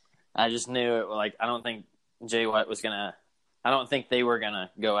 I just knew it. Like, I don't think Jay White was gonna. I don't think they were gonna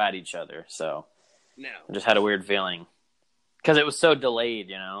go at each other. So no, I just had a weird feeling because it was so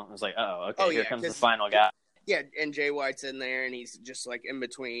delayed. I was like, "Oh, okay, here comes the final guy." Yeah, and Jay White's in there, and he's just like in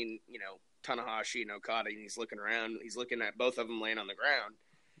between, Tanahashi and Okada, and he's looking around. He's looking at both of them laying on the ground,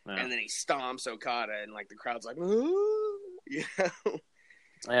 and then he stomps Okada, and like the crowd's like, "Ooh,"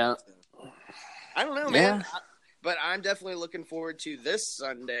 Yeah. I don't know, man. But I'm definitely looking forward to this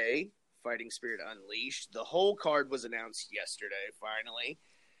Sunday, Fighting Spirit Unleashed. The whole card was announced yesterday, finally,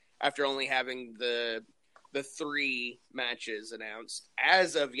 after only having the the 3 matches announced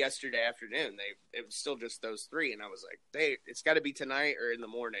as of yesterday afternoon. It was still just those 3, and I was like, it's got to be tonight or in the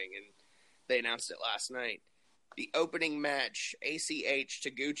morning, and they announced it last night. The opening match: ACH,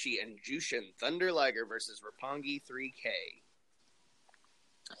 Taguchi, and Jushin Thunder Liger versus Roppongi 3K.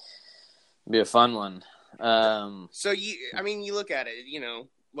 Be a fun one. So you look at it,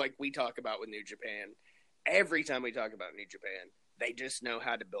 like we talk about with New Japan. Every time we talk about New Japan, they just know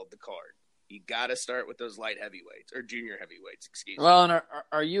how to build the card. You got to start with those light heavyweights or junior heavyweights. Excuse me. Well, and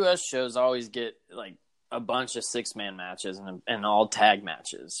our U.S. shows always get like a bunch of 6-man matches and all tag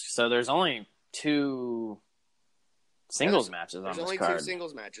matches. So there's only 2 singles matches on this card. There's only 2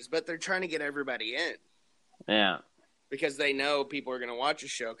 singles matches, but they're trying to get everybody in. Yeah. Because they know people are going to watch a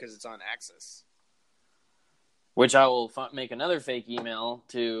show because it's on Access. Which I will make another fake email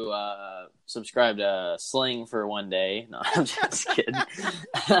to subscribe to Sling for one day. No, I'm just kidding.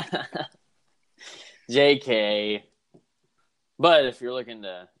 JK. But if you're looking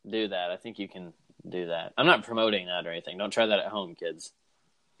to do that, I think you can do that. I'm not promoting that or anything. Don't try that at home, kids.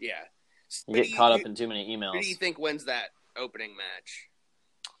 Yeah. You get caught up in too many emails. Who do you think wins that opening match?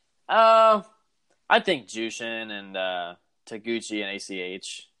 I think Jushin and Taguchi and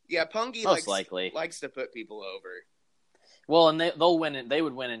ACH. Yeah, Pungi likes to put people over. Well, and they'll win it. They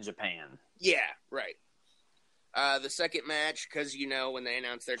would win in Japan. Yeah, right. The second match, because when they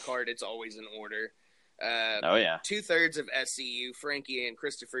announce their card, it's always in order. Oh yeah. 2/3 of SCU, Frankie and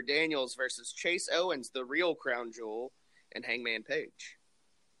Christopher Daniels versus Chase Owens, the real crown jewel, and Hangman Page.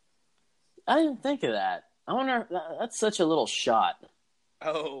 I didn't think of that. I wonder. That's such a little shot.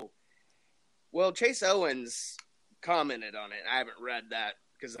 Oh, well, Chase Owens commented on it. I haven't read that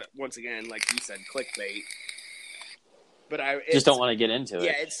because, once again, like you said, clickbait. But I just don't want to get into it.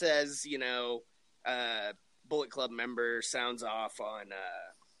 Yeah, it says Bullet Club member sounds off on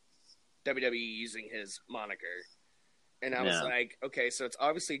WWE using his moniker, and I was like, okay, so it's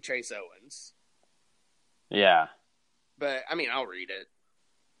obviously Chase Owens. Yeah, but I mean, I'll read it.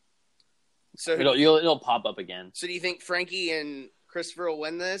 So it'll pop up again. So do you think Frankie and Christopher will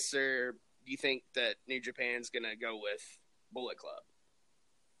win this, or do you think that New Japan's gonna go with Bullet Club?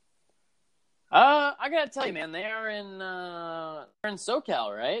 I gotta tell you, man, they're in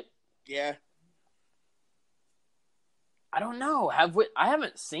SoCal, right? Yeah. I don't know. I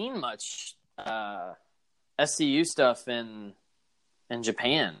haven't seen much SCU stuff in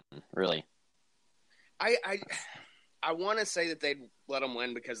Japan, really. I want to say that they'd let them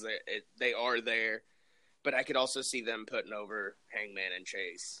win because they are there, but I could also see them putting over Hangman and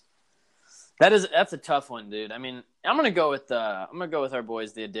Chase. That's a tough one, dude. I mean, I'm gonna go with our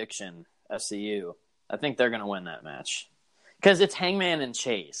boys, the Addiction SCU. I think they're gonna win that match because it's Hangman and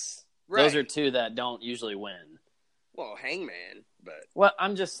Chase. Right. Those are 2 that don't usually win. Well, Hangman, but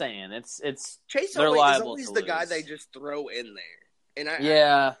I'm just saying it's Chase they're is always the guy they just throw in there, and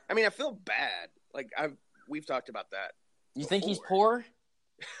I mean, I feel bad. Like we've talked about that. You think he's poor?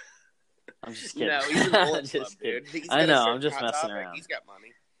 I'm just kidding. No, he's in the Bullet Club, dude. I know. I'm just messing around. He's got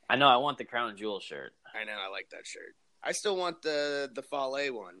money. I know. I want the Crown Jewel shirt. I know. I like that shirt. I still want the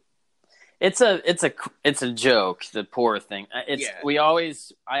Fale one. It's a joke. The poor thing. I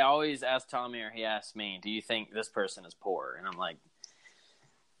always ask Tommy, or he asks me, "Do you think this person is poor?" And I'm like,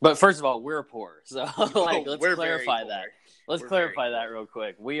 but first of all, we're poor. So let's clarify that. Let's clarify that real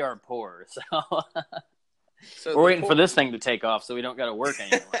quick. We are poor. So we're waiting for this thing to take off so we don't got to work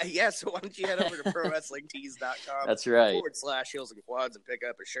anymore. Yeah, so why don't you head over to ProWrestlingTees.com. That's right. /Heels and Quads and pick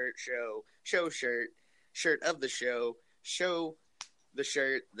up a shirt of the show the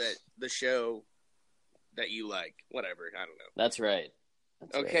shirt that you like. Whatever, I don't know. That's right.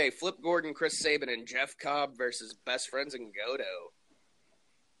 Okay, right. Flip Gordon, Chris Sabin, and Jeff Cobb versus Best Friends and Goto.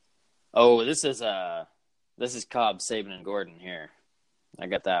 Oh, this is Cobb, Sabin, and Gordon here. I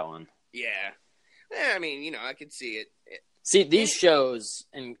got that one. Yeah. I mean, I could see it. See, these shows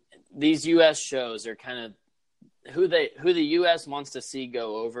and these U.S. shows are kind of who the U.S. wants to see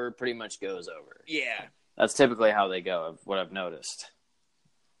go over pretty much goes over. Yeah. That's typically how they go, what I've noticed.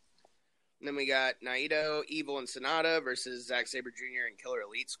 And then we got Naito, Evil, and Sonata versus Zack Sabre Jr. and Killer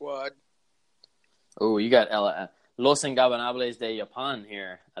Elite Squad. Oh, you got Los Ingobernables de Japan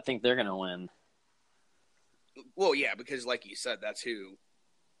here. I think they're going to win. Well, yeah, because like you said, that's who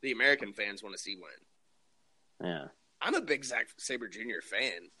the American fans want to see win. Yeah. I'm a big Zack Sabre Jr.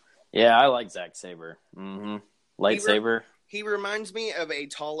 fan. Yeah, I like Zack Sabre. Mm-hmm. Lightsaber. He reminds me of a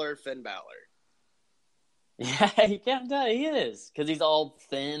taller Finn Balor. Yeah, you can't tell he is. Because he's all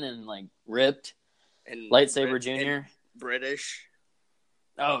thin and, ripped. And Lightsaber Jr. British.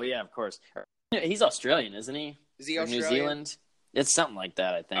 Oh, yeah, of course. He's Australian, isn't he? Is he Australian? New Zealand? It's something like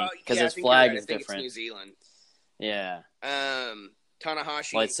that, I think, because yeah, I his think you're flag right. is I think different. It's New Zealand. Yeah,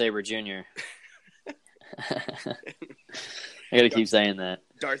 Tanahashi. lightsaber Junior. I gotta keep saying that.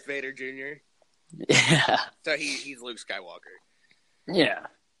 Darth Vader Jr. Yeah, So he's Luke Skywalker. yeah.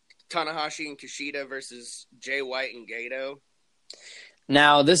 Tanahashi and Kushida versus Jay White and Gato.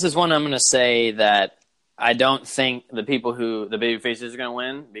 Now, this is one I'm going to say that I don't think the babyfaces are going to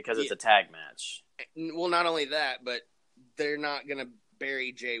win because it's a tag match. Well, not only that, but they're not going to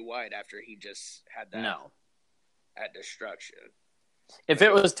bury Jay White after he just had that at Destruction. If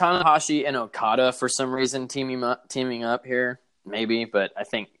it was Tanahashi and Okada for some reason teaming up here, maybe. But I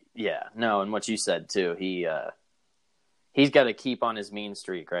think, and what you said too, he's got to keep on his mean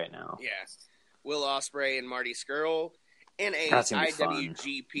streak right now. Yeah, Will Ospreay and Marty Scurll in a That's gonna be fun.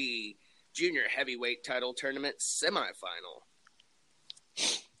 IWGP Junior Heavyweight Title Tournament semifinal.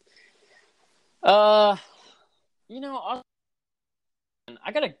 I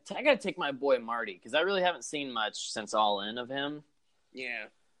gotta take my boy Marty because I really haven't seen much since All In of him. Yeah.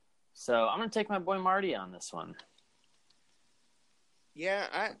 So I'm gonna take my boy Marty on this one.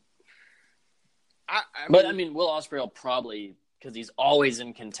 Yeah, I mean, Will Ospreay will probably, because he's always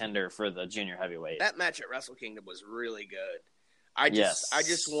in contender for the junior heavyweight. That match at Wrestle Kingdom was really good. I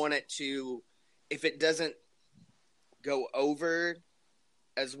just want it to, if it doesn't go over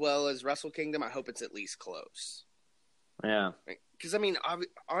as well as Wrestle Kingdom, I hope it's at least close. Yeah. Because, I mean,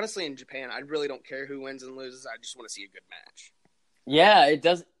 honestly, in Japan, I really don't care who wins and loses. I just want to see a good match. Yeah, it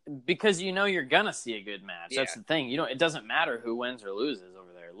does, because you're gonna see a good match. Yeah. That's the thing. It doesn't matter who wins or loses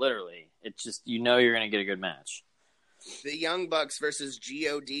over there. Literally, it's just you're gonna get a good match. The Young Bucks versus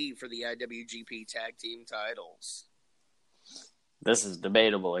God for the IWGP Tag Team titles. This is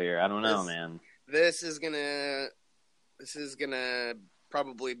debatable here. I don't know, man. This is gonna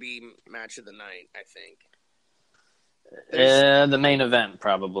probably be match of the night, I think. The main event,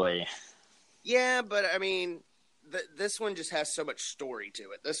 probably. Yeah, but I mean, this one just has so much story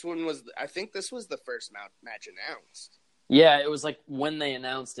to it. I think this was the first match announced. Yeah, it was like when they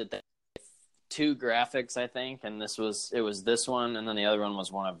announced it, they had 2 graphics, I think, and it was this one, and then the other one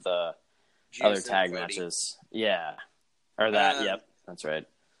was one of the other tag matches. Yeah, or that. Yep, that's right.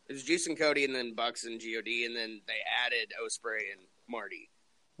 It was Juice and Cody, and then Bucks and God, and then they added Ospreay and Marty.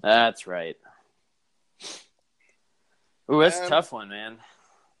 That's right. Ooh, that's a tough one, man.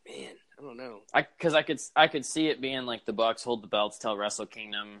 Man, I don't know. Because I could see it being like the Bucks hold the belts till Wrestle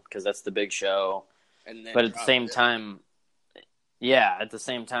Kingdom because that's the big show. But at the same time,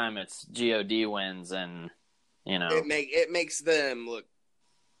 it's God wins, and it makes them look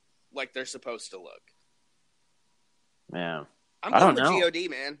like they're supposed to look. Yeah, I'm I don't going know. with God,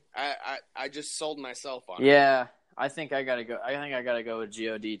 man. I just sold myself on it. Yeah, I think I gotta go. I think I gotta go with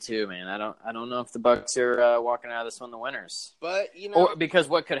God too, man. I don't know if the Bucks are walking out of this one the winners. But or because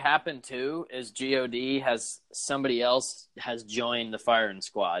what could happen too is God has somebody else has joined the firing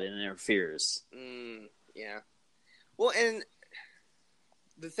squad and interferes. Yeah. Well, and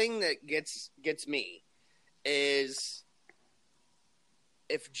the thing that gets me is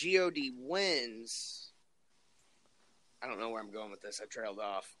if God wins, I don't know where I'm going with this. I trailed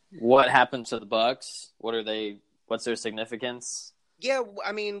off. What happened to the Bucks? What's their significance? Yeah,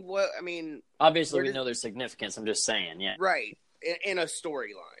 I mean, obviously we know their significance. I'm just saying, yeah. Right, in a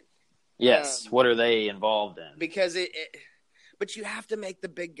storyline. Yes. What are they involved in? Because but you have to make the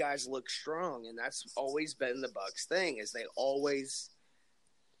big guys look strong, and that's always been the Bucks' thing. Is they always,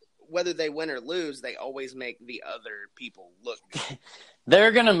 whether they win or lose, they always make the other people look good.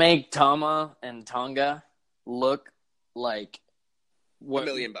 They're gonna make Tama and Tonga look like what $1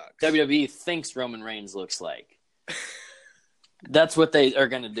 million. WWE thinks Roman Reigns looks like. That's what they are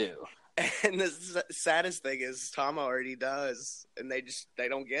gonna do. And the saddest thing is Tama already does, and they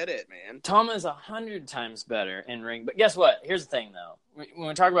don't get it, man. Tama is 100 times better in ring, but guess what? Here's the thing, though. When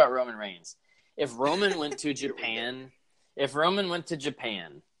we talk about Roman Reigns, if Roman went to Japan,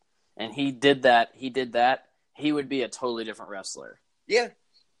 and he did that, he would be a totally different wrestler. Yeah.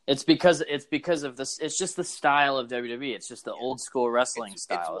 It's because of this. It's just the style of WWE. It's just the old school wrestling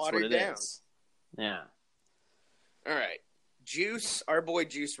style. It's watered what it down. is. Yeah. All right. Our boy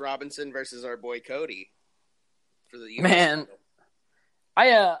Juice Robinson versus our boy Cody for the US Man,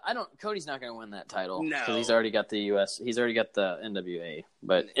 title. I don't. Cody's not going to win that title No. because he's already got the US. He's already got the NWA.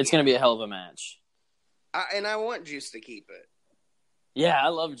 But it's going to be a hell of a match. And I want Juice to keep it. Yeah, I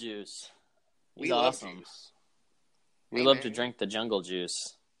love Juice. He's We love awesome. Juice. We Hey, love man. to drink the jungle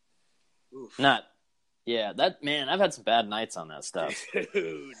juice. Oof. Not Yeah, I've had some bad nights on that stuff.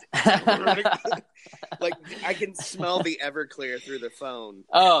 Dude. Like, I can smell the Everclear through the phone.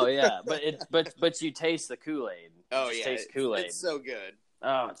 Oh yeah, but you taste the Kool-Aid. Oh, Just yeah. taste Kool-Aid. It's so good.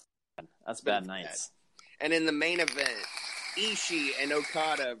 Oh, that's bad It's nights. And in the main event, Ishii and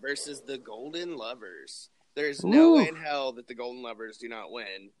Okada versus the Golden Lovers. There's no way in hell that the Golden Lovers do not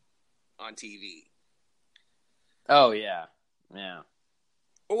win on TV. Oh yeah, yeah.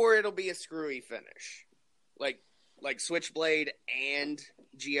 Or it'll be a screwy finish. Like Switchblade and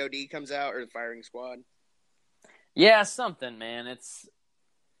God comes out, or the Firing Squad. Yeah, something, man.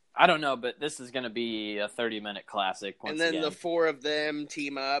 I don't know, but this is going to be a 30-minute classic once And then again. the four of them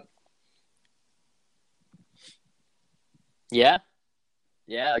team up. Yeah,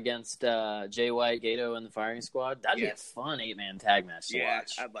 against Jay White, Gato, and the Firing Squad. That'd be a Yes. fun 8-man tag match to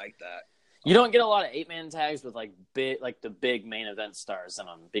watch. I'd like that. You don't get a lot of 8-man tags with the big main event stars in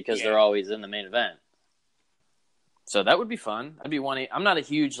them because they're always in the main event. So that would be fun. That'd be one. I'm not a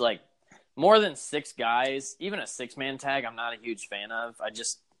huge more than 6 guys, even a 6-man tag. I'm not a huge fan of.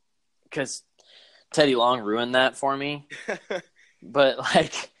 Because Teddy Long ruined that for me. But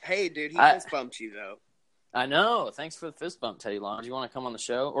Hey, dude, he fist bumped you though. I know. Thanks for the fist bump, Teddy Long. Do you want to come on the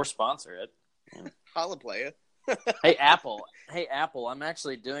show or sponsor it? Holla, playa. Hey, Apple. I'm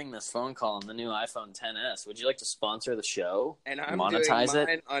actually doing this phone call on the new iPhone XS. Would you like to sponsor the show? And I'm monetize doing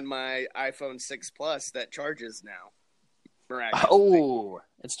mine it on my iPhone 6 Plus that charges now. Miraculously. Oh,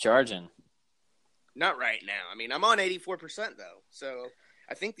 it's charging. Not right now. I mean, I'm on 84% though. So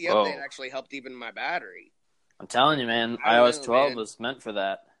I think the Whoa. update actually helped even my battery. I'm telling you, man. I don't iOS know, 12 man. was meant for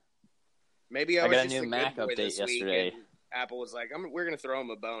that. Maybe I I was got a just new a Mac good boy update this week, yesterday. and Apple was like, we're going to throw him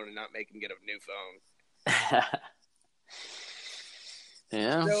a bone and not make him get a new phone.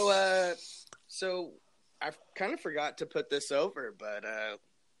 Yeah. So I kind of forgot to put this over, but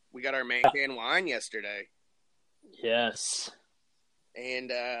we got our main can wine yesterday, Yes.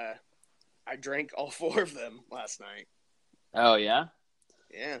 and I drank all 4 of them last night. Oh, yeah?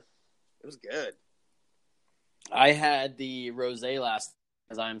 Yeah, it was good. I had the rosé last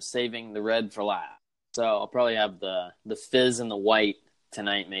because I'm saving the red for last. So I'll probably have the fizz and the white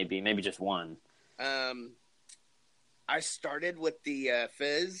tonight, maybe just one. I started with the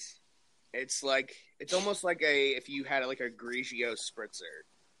fizz. It's almost like if you had a Grigio spritzer.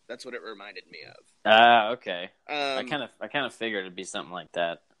 That's what it reminded me of. Ah, okay. Um, I kind of figured it'd be something like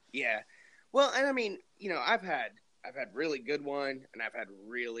that. Yeah. Well, and I mean, I've had really good wine and I've had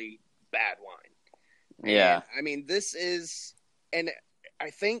really bad wine. Yeah. And, I mean, this is, and I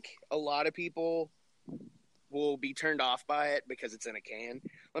think a lot of people will be turned off by it because it's in a can.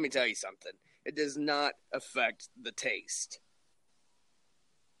 Let me tell you something. It does not affect the taste.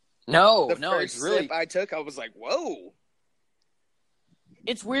 No, The it's first really sip I took, I was like, whoa.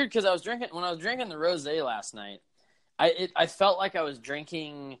 it's weird because when I was drinking the rosé last night, I felt like I was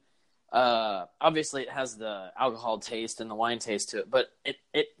drinking. Obviously, it has the alcohol taste and the wine taste to it, but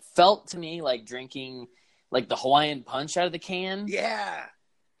it felt to me like drinking like the Hawaiian Punch out of the can. Yeah.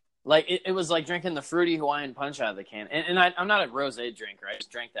 Like it was like drinking the fruity Hawaiian Punch out of the can. And I'm not a rosé drinker. I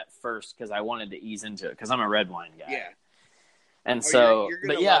just drank that first because I wanted to ease into it because I'm a red wine guy. Yeah. And Oh, so, you're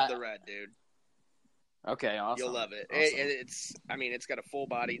gonna but yeah, love the red, dude. okay, awesome. You'll love it. Awesome. It's got a full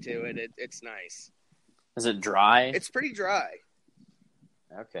body to it. It's nice. Is it dry? It's pretty dry.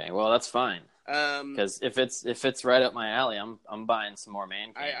 Okay, well that's fine. Because if it's right up my alley, I'm buying some more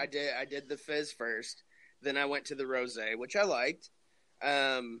man can. I did the fizz first, then I went to the rosé, which I liked.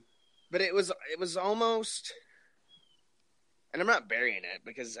 But it was almost, and I'm not burying it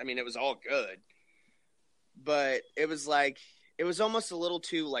because I mean it was all good, but it was almost a little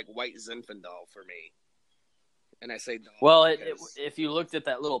too like white Zinfandel for me. And I say dog Well, because- if you looked at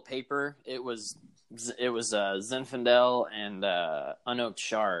that little paper, it was Zinfandel and unoaked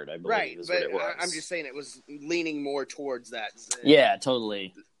shard, I believe. right, is but what it was. I'm just saying it was leaning more towards that. Zin. Yeah,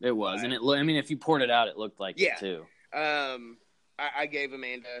 totally. It was, Right. and I mean, if you poured it out, it looked like Yeah. it too. I gave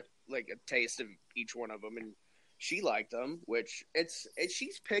Amanda like a taste of each one of them, and she liked them. Which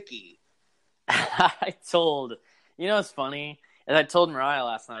she's picky. I told, it's funny, and I told Mariah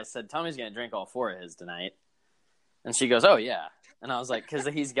last night. I said Tommy's gonna drink all 4 of his tonight, and she goes, "Oh yeah," and I was like, "Because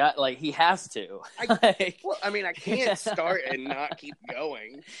he's got he has to." Well, I mean, I can't start and not keep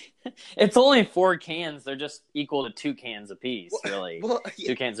going. It's only 4 cans. They're just equal to 2 cans apiece, really. Well,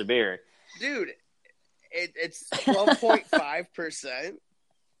 2 cans of beer. dude, it's 12.5%.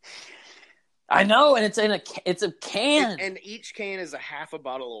 I know, and it's a can. And each can is a half a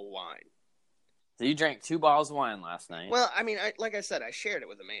bottle of wine. So you drank 2 bottles of wine last night. Well, I mean, like I said, I shared it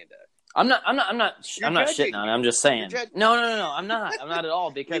with Amanda. I'm not You're shitting judging on it. me. I'm just saying. You're judging- No. I'm not. I'm not at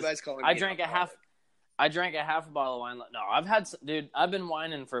all because Levi's calling I me drank an a half. I drank a half a bottle of wine. No, I've been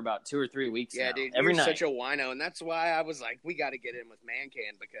whining for about 2 or 3 weeks now. Yeah, dude, every you're night. such a wino, and that's why I was like, we got to get in with Man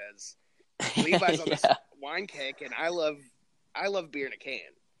Can because Levi's on this Yeah. wine kick, and I love beer in a can,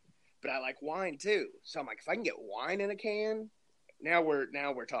 but I like wine too. So I'm like, if I can get wine in a can, now we're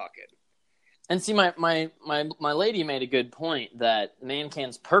talking. And see, my lady made a good point that Man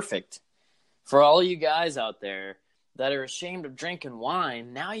Can's perfect for all you guys out there that are ashamed of drinking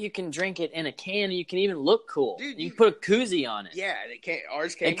wine. Now you can drink it in a can, and you can even look cool. Dude, you can put a koozie on it. Yeah,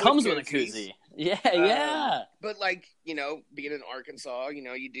 ours came. It comes with a koozies. koozie. Yeah. But like, being in Arkansas,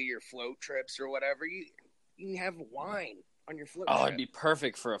 you do your float trips or whatever. You can have wine on your float. Oh, trip. it'd be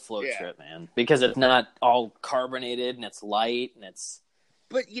perfect for a float Yeah. trip, man, because it's not all carbonated and it's light and it's.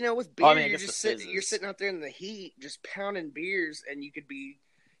 But with beer, I mean, I you're guess just the sitting. You're fizzes. sitting out there in the heat, just pounding beers, and you could be,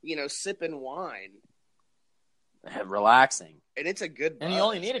 sipping wine, Relaxing. and it's a good. And you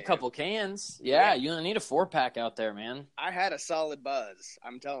only buzz, need a man. couple cans. Yeah, Yeah. you only need a 4-pack out there, man. I had a solid buzz.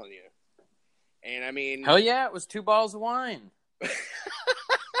 I'm telling you, and I mean, Hell yeah, it was 2 bottles of wine.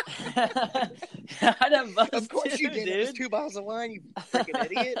 I'd have buzz of course too, you did. dude. It was 2 bottles of wine. You freaking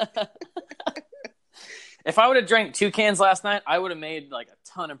idiot. If I would have drank 2 cans last night, I would have made like a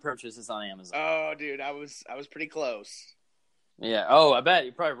ton of purchases on Amazon. Oh, dude, I was pretty close. Yeah. Oh, I bet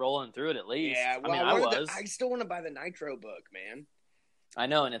you're probably rolling through it at least. Yeah, well, I mean, I was. I still want to buy the Nitro book, man. I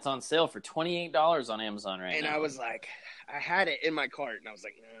know, and it's on sale for $28 on Amazon right And now. I was like, I had it in my cart, and I was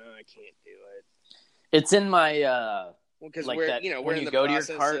like, no, I can't do it. It's in my Well, because Like we're that, we're when in you the go to your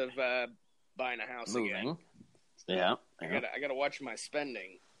process cart, of buying a house moving. again. Yeah. I gotta watch my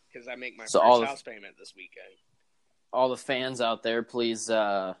spending because I make my So first house payment this weekend. All the fans out there, please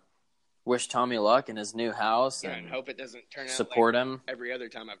wish Tommy luck in his new house Yeah, and and hope it doesn't turn out support like him. every other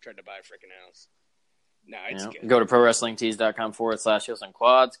time I've tried to buy a freaking house. No, it's good. Go to prowrestlingtees.com/heels and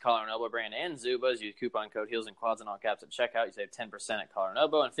quads, Collar and Elbow brand, and Zubas. Use coupon code heels and quads in all caps at checkout. You save 10% at Collar and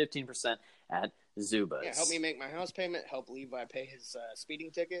Elbow and 15% at Zubas. Yeah, help me make my house payment. Help Levi pay his speeding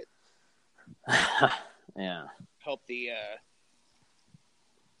ticket. Yeah. Help the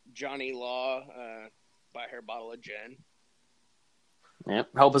Johnny Law buy her bottle of gin. Yep.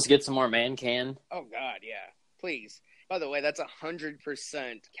 Help us get some more Man Can. Oh God, yeah, please. By the way, that's 100%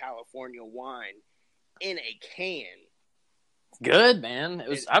 California wine in a can. Good, man. It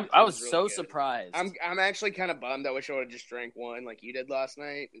was. I was really so good. surprised. I'm actually kind of bummed. I wish I would have just drank one like you did last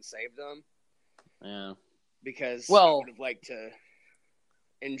night and saved them Yeah. because I Well- would have liked to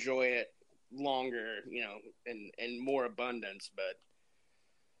enjoy it longer, in more abundance. But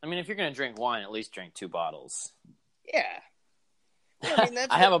I mean, if you're gonna drink wine, at least drink 2 bottles. yeah, I mean,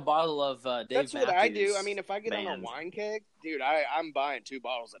 that's I have a bottle of Dave that's what I do. Matthews I mean, if I get on Band. a wine kick, dude, I'm buying 2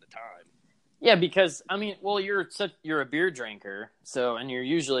 bottles at a time. Yeah, because I mean, well, you're a beer drinker, so and you're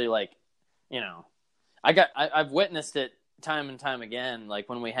usually like, I've witnessed it time and time again. Like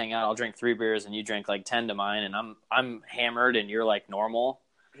when we hang out, I'll drink 3 beers and you drink like 10 to mine, and I'm hammered and you're like normal.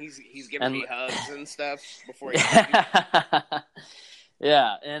 He's giving me hugs and stuff before he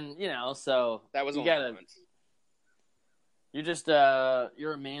Yeah, and so that was you only gotta. once. You're just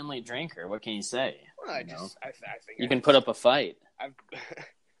you're a manly drinker. What can you say? Well, I You know? think You can put up a fight.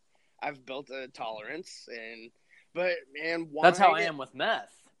 I've built a tolerance, but man, wine, That's how I am with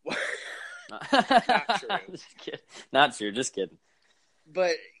meth. Not true. Just kidding. Not true. Just kidding.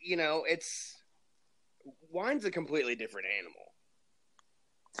 But wine's a completely different animal.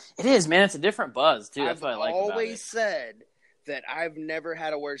 It is, man. It's a different buzz too. That's I've what I like always about it. said that I've never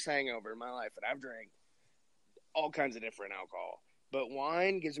had a worse hangover in my life, and I've drank all kinds of different alcohol, but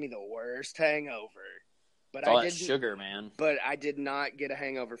wine gives me the worst hangover. But It's all I that didn't. sugar, man. But I did not get a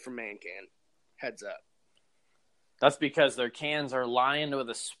hangover from Man Can. Heads up. That's because their cans are lined with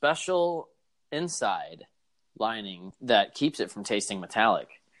a special inside lining that keeps it from tasting metallic.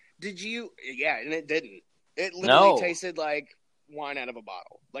 Did you? Yeah, and it didn't. It literally No. tasted like wine out of a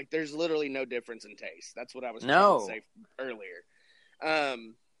bottle. Like there's literally no difference in taste. That's what I was No. trying to say earlier. I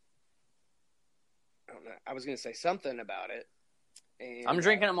don't know. I was going to say something about it. And, I'm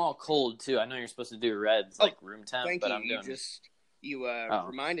drinking them all cold too. I know you're supposed to do reds like room temp, Thank but you. I'm doing. You Oh.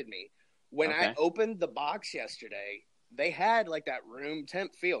 reminded me. When I Okay. opened the box yesterday, they had like that room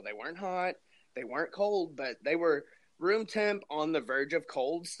temp feel. They weren't hot, they weren't cold, but they were room temp on the verge of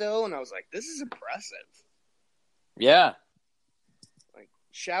cold still. And I was like, this is impressive. Yeah, Like,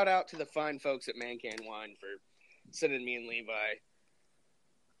 shout out to the fine folks at Man Can Wine for sending me and Levi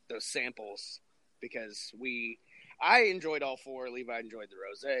those samples because I enjoyed all 4. Levi enjoyed the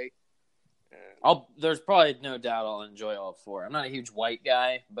rosé. there's probably no doubt I'll enjoy all 4. I'm not a huge white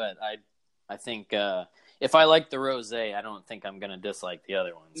guy, but I think if I like the rosé, I don't think I'm gonna dislike the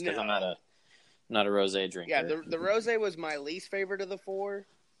other ones because No. I'm not not a rosé drinker. Yeah, the rosé was my least favorite of the four.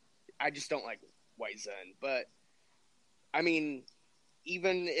 I just don't like Weizen. But, I mean,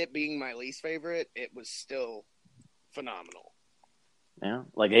 even it being my least favorite, it was still phenomenal. Yeah,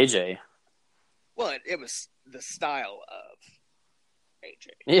 like AJ. Well, it was the style of AJ.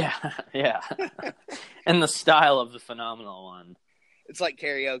 Yeah. And the style of the phenomenal one. It's like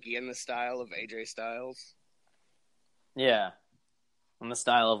karaoke in the style of AJ Styles. Yeah. And the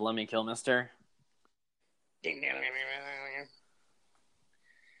style of Lemmy Kilmister.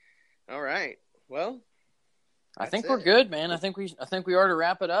 All right. Well, I think we're good, man. I think we ought to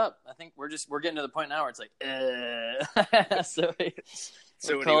wrap it up. I think we're getting to the point now where it's like, so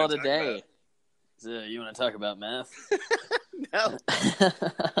we'll call it a day. So you want to talk about meth? No.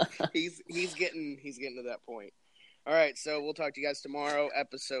 he's getting to that point. All right, so we'll talk to you guys tomorrow,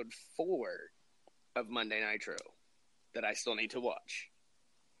 episode 4 of Monday Nitro that I still need to watch.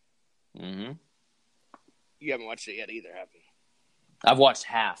 Mm-hmm. You haven't watched it yet either, have you? I've watched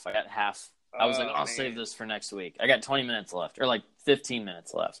half. I got half. I was like, I'll man. save this for next week. I got 20 minutes left, or like 15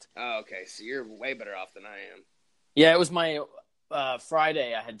 minutes left. Oh, okay, so you're way better off than I am. Yeah, it was my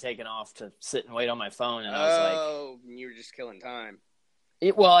Friday. I had taken off to sit and wait on my phone, and I was like, you were just killing time.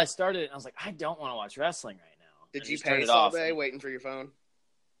 I started it, and I was like, I don't want to watch wrestling right now. Did and you just turned pace it all off. day waiting for your phone?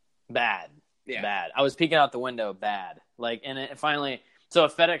 Bad. Yeah. Bad. I was peeking out the window bad. Like, and it finally, so a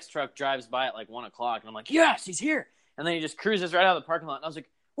FedEx truck drives by at like 1 o'clock, and I'm like, yes, he's here. And then he just cruises right out of the parking lot, and I was like,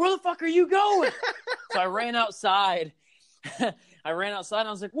 where the fuck are you going? So I ran outside. And I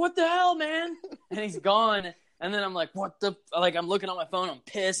was like, what the hell, man? And he's gone. And then I'm like, I'm looking on my phone. I'm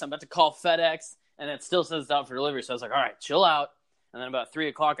pissed. I'm about to call FedEx. And it still says it's out for delivery. So I was like, all right, chill out. And then about 3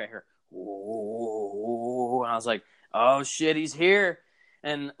 o'clock, I hear, whoa. And I was like, oh, shit, he's here.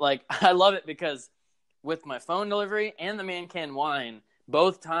 And, like, I love it because with my phone delivery and the Man Can Wine,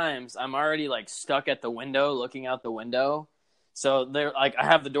 both times I'm already, like, stuck at the window, looking out the window. So they're like, I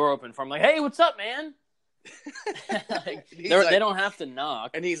have the door open for him. Like, hey, what's up, man? They don't have to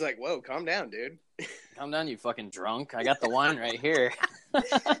knock. And he's like, whoa, calm down, dude. Calm down, you fucking drunk. I got the wine right here.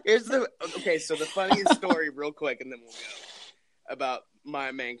 So the funniest story real quick, and then we'll go, about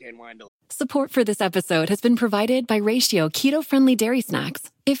my Man Can Wine delivery. Support for this episode has been provided by Ratio keto-friendly dairy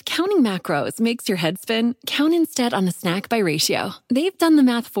snacks. If counting macros makes your head spin, count instead on a snack by Ratio. They've done the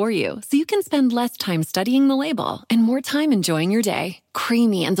math for you, so you can spend less time studying the label and more time enjoying your day.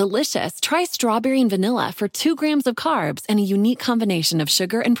 Creamy and delicious, try strawberry and vanilla for 2 grams of carbs and a unique combination of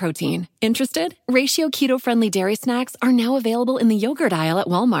sugar and protein. Interested? Ratio keto-friendly dairy snacks are now available in the yogurt aisle at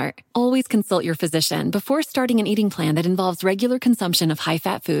Walmart. Always consult your physician before starting an eating plan that involves regular consumption of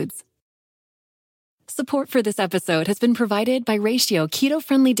high-fat foods. Support for this episode has been provided by Ratio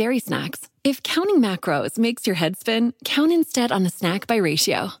keto-friendly dairy snacks. If counting macros makes your head spin, count instead on a snack by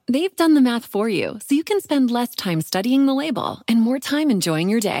Ratio. They've done the math for you, so you can spend less time studying the label and more time enjoying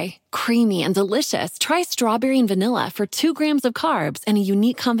your day. Creamy and delicious, try strawberry and vanilla for 2 grams of carbs and a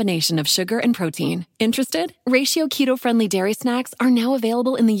unique combination of sugar and protein. Interested? Ratio keto-friendly dairy snacks are now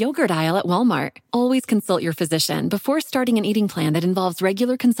available in the yogurt aisle at Walmart. Always consult your physician before starting an eating plan that involves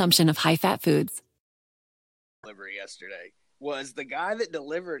regular consumption of high-fat foods. Delivery yesterday was the guy that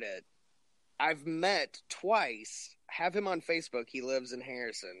delivered it. I've met twice, have him on Facebook. He lives in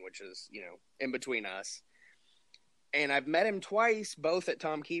Harrison, which is, in between us. And I've met him twice, both at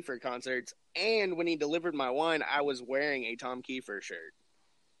Tom Kiefer concerts. And when he delivered my wine, I was wearing a Tom Kiefer shirt.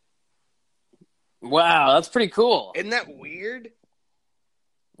 Wow, that's pretty cool. Isn't that weird?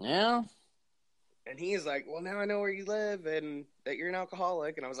 Yeah. And he is like, well, now I know where you live and that you're an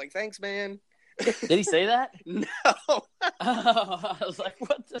alcoholic. And I was like, thanks, man. Did he say that? No. Oh, I was like,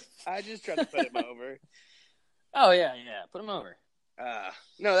 what the? I just tried to put him over. Oh, yeah. Put him over.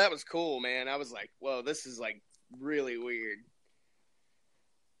 No, that was cool, man. I was like, whoa, this is like really weird.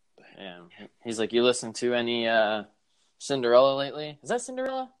 Yeah. He's like, you listen to any Cinderella lately? Is that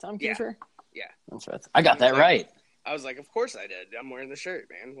Cinderella? Tom Kiefer? Yeah. That's right. I got that right. I was like, of course I did. I'm wearing the shirt,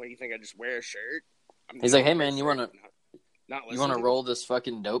 man. What do you think? I just wear a shirt? He's like, hey, man, you want to to roll this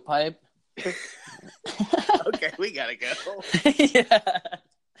fucking dope pipe? Okay, we gotta go. Yeah,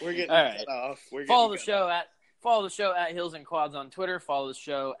 we're getting all right. cut off. Follow the show at Heels and Quads on Twitter. Follow the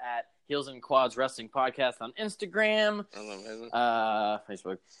show at Heels and Quads Wrestling Podcast on Instagram,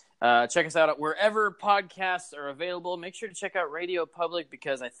 Facebook. Check us out wherever podcasts are available. Make sure to check out Radio Public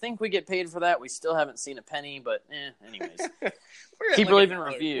because I think we get paid for that. We still haven't seen a penny, but anyways, keep leaving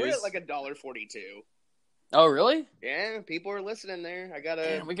reviews. We're at like $1.42. Oh, really? Yeah, people are listening there.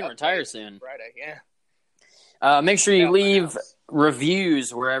 We can retire soon. Friday, yeah. Make sure you leave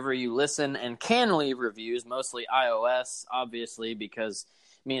reviews wherever you listen and can leave reviews, mostly iOS, obviously, because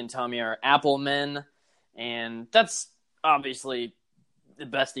me and Tommy are Apple men, and that's obviously the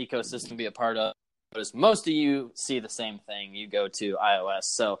best ecosystem to be a part of. Because most of you see the same thing. You go to iOS,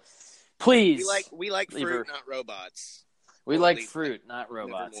 so please. We like fruit, not robots. We like fruit, not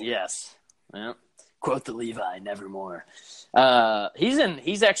robots. Nevermore. Yes. Well, quote the Levi, nevermore.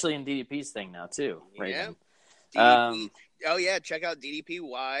 He's actually in DDP's thing now too. Raven. Yeah. Check out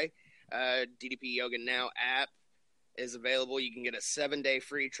DDPY. DDP Yoga Now app is available. You can get a 7-day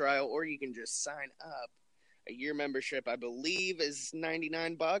free trial, or you can just sign up. A year membership, I believe, is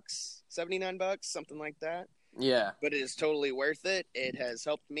 $99, $79, something like that. Yeah. But it is totally worth it. It has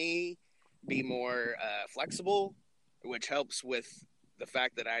helped me be more flexible, which helps with the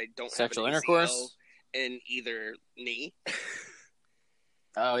fact that I don't sexual have intercourse in either knee.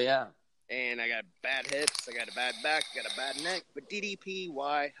 Oh, yeah. And I got bad hips, I got a bad back, I got a bad neck. But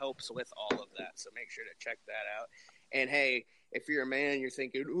DDPY helps with all of that, so make sure to check that out. And, hey, if you're a man and you're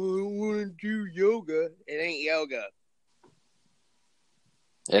thinking, oh, I want to do yoga, it ain't yoga.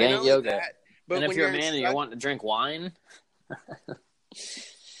 It ain't yoga. That, but and if you're a man and you want to drink wine?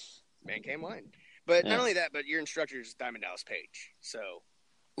 Man came wine. But not only that, but your instructor is Diamond Dallas Page. So.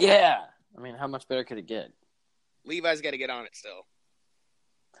 Yeah. I mean, how much better could it get? Levi's got to get on it still.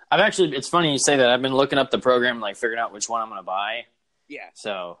 It's funny you say that. I've been looking up the program, like figuring out which one I'm going to buy. Yeah.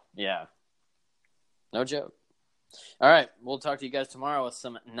 So, yeah. No joke. All right. We'll talk to you guys tomorrow with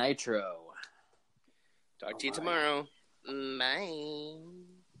some Nitro. Talk to you tomorrow. Bye.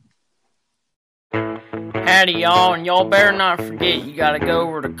 Howdy, y'all, and y'all better not forget, you gotta go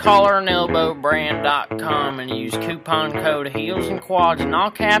over to collarandelbowbrand.com and use coupon code Heels and Quads in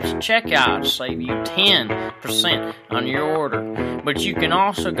all caps at checkout to save you 10% on your order. But you can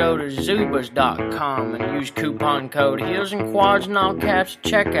also go to zubas.com and use coupon code Heels and Quads in all caps at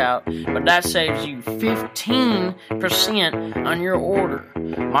checkout, but that saves you 15% on your order.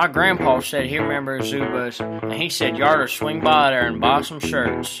 My grandpa said he remembers Zubas, and he said you ought to swing by there and buy some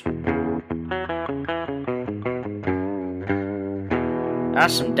shirts.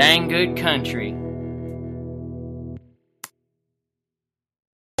 That's some dang good country.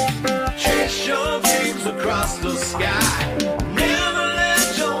 Chase your dreams across the sky. Never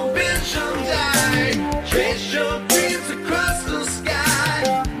let your vision die. Chase your dreams across the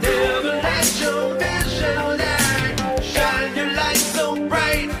sky. Never let your vision die. Shine your light so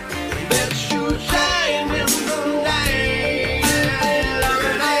bright that you shine in the night.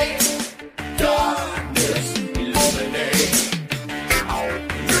 Illuminate, darkness, illuminate.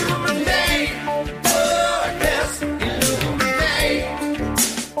 Illuminate, darkness, illuminate.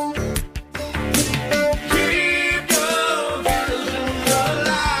 Keep your vision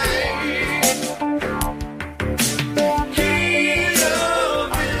alive. Keep your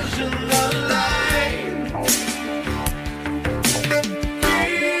vision alive.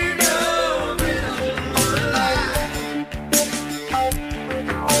 Keep your vision alive.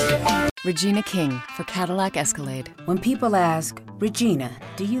 Regina King for Cadillac Escalade. When people ask, Regina,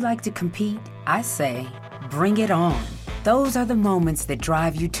 do you like to compete? I say, bring it on. Those are the moments that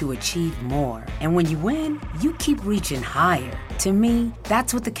drive you to achieve more. And when you win, you keep reaching higher. To me,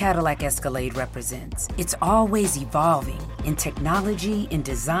 that's what the Cadillac Escalade represents. It's always evolving in technology, in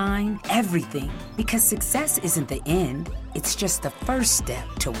design, everything. Because success isn't the end, it's just the first step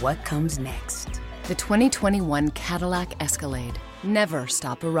to what comes next. The 2021 Cadillac Escalade. Never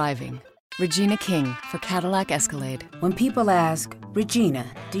stop arriving. Regina King for Cadillac Escalade. When people ask, Regina,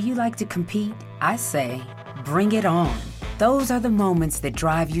 do you like to compete? I say, bring it on. Those are the moments that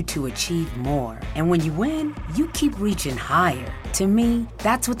drive you to achieve more. And when you win, you keep reaching higher. To me,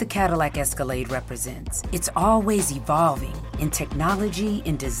 that's what the Cadillac Escalade represents. It's always evolving in technology,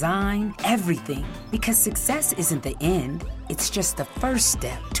 in design, everything. Because success isn't the end, it's just the first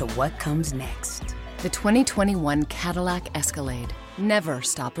step to what comes next. The 2021 Cadillac Escalade. Never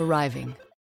stop arriving.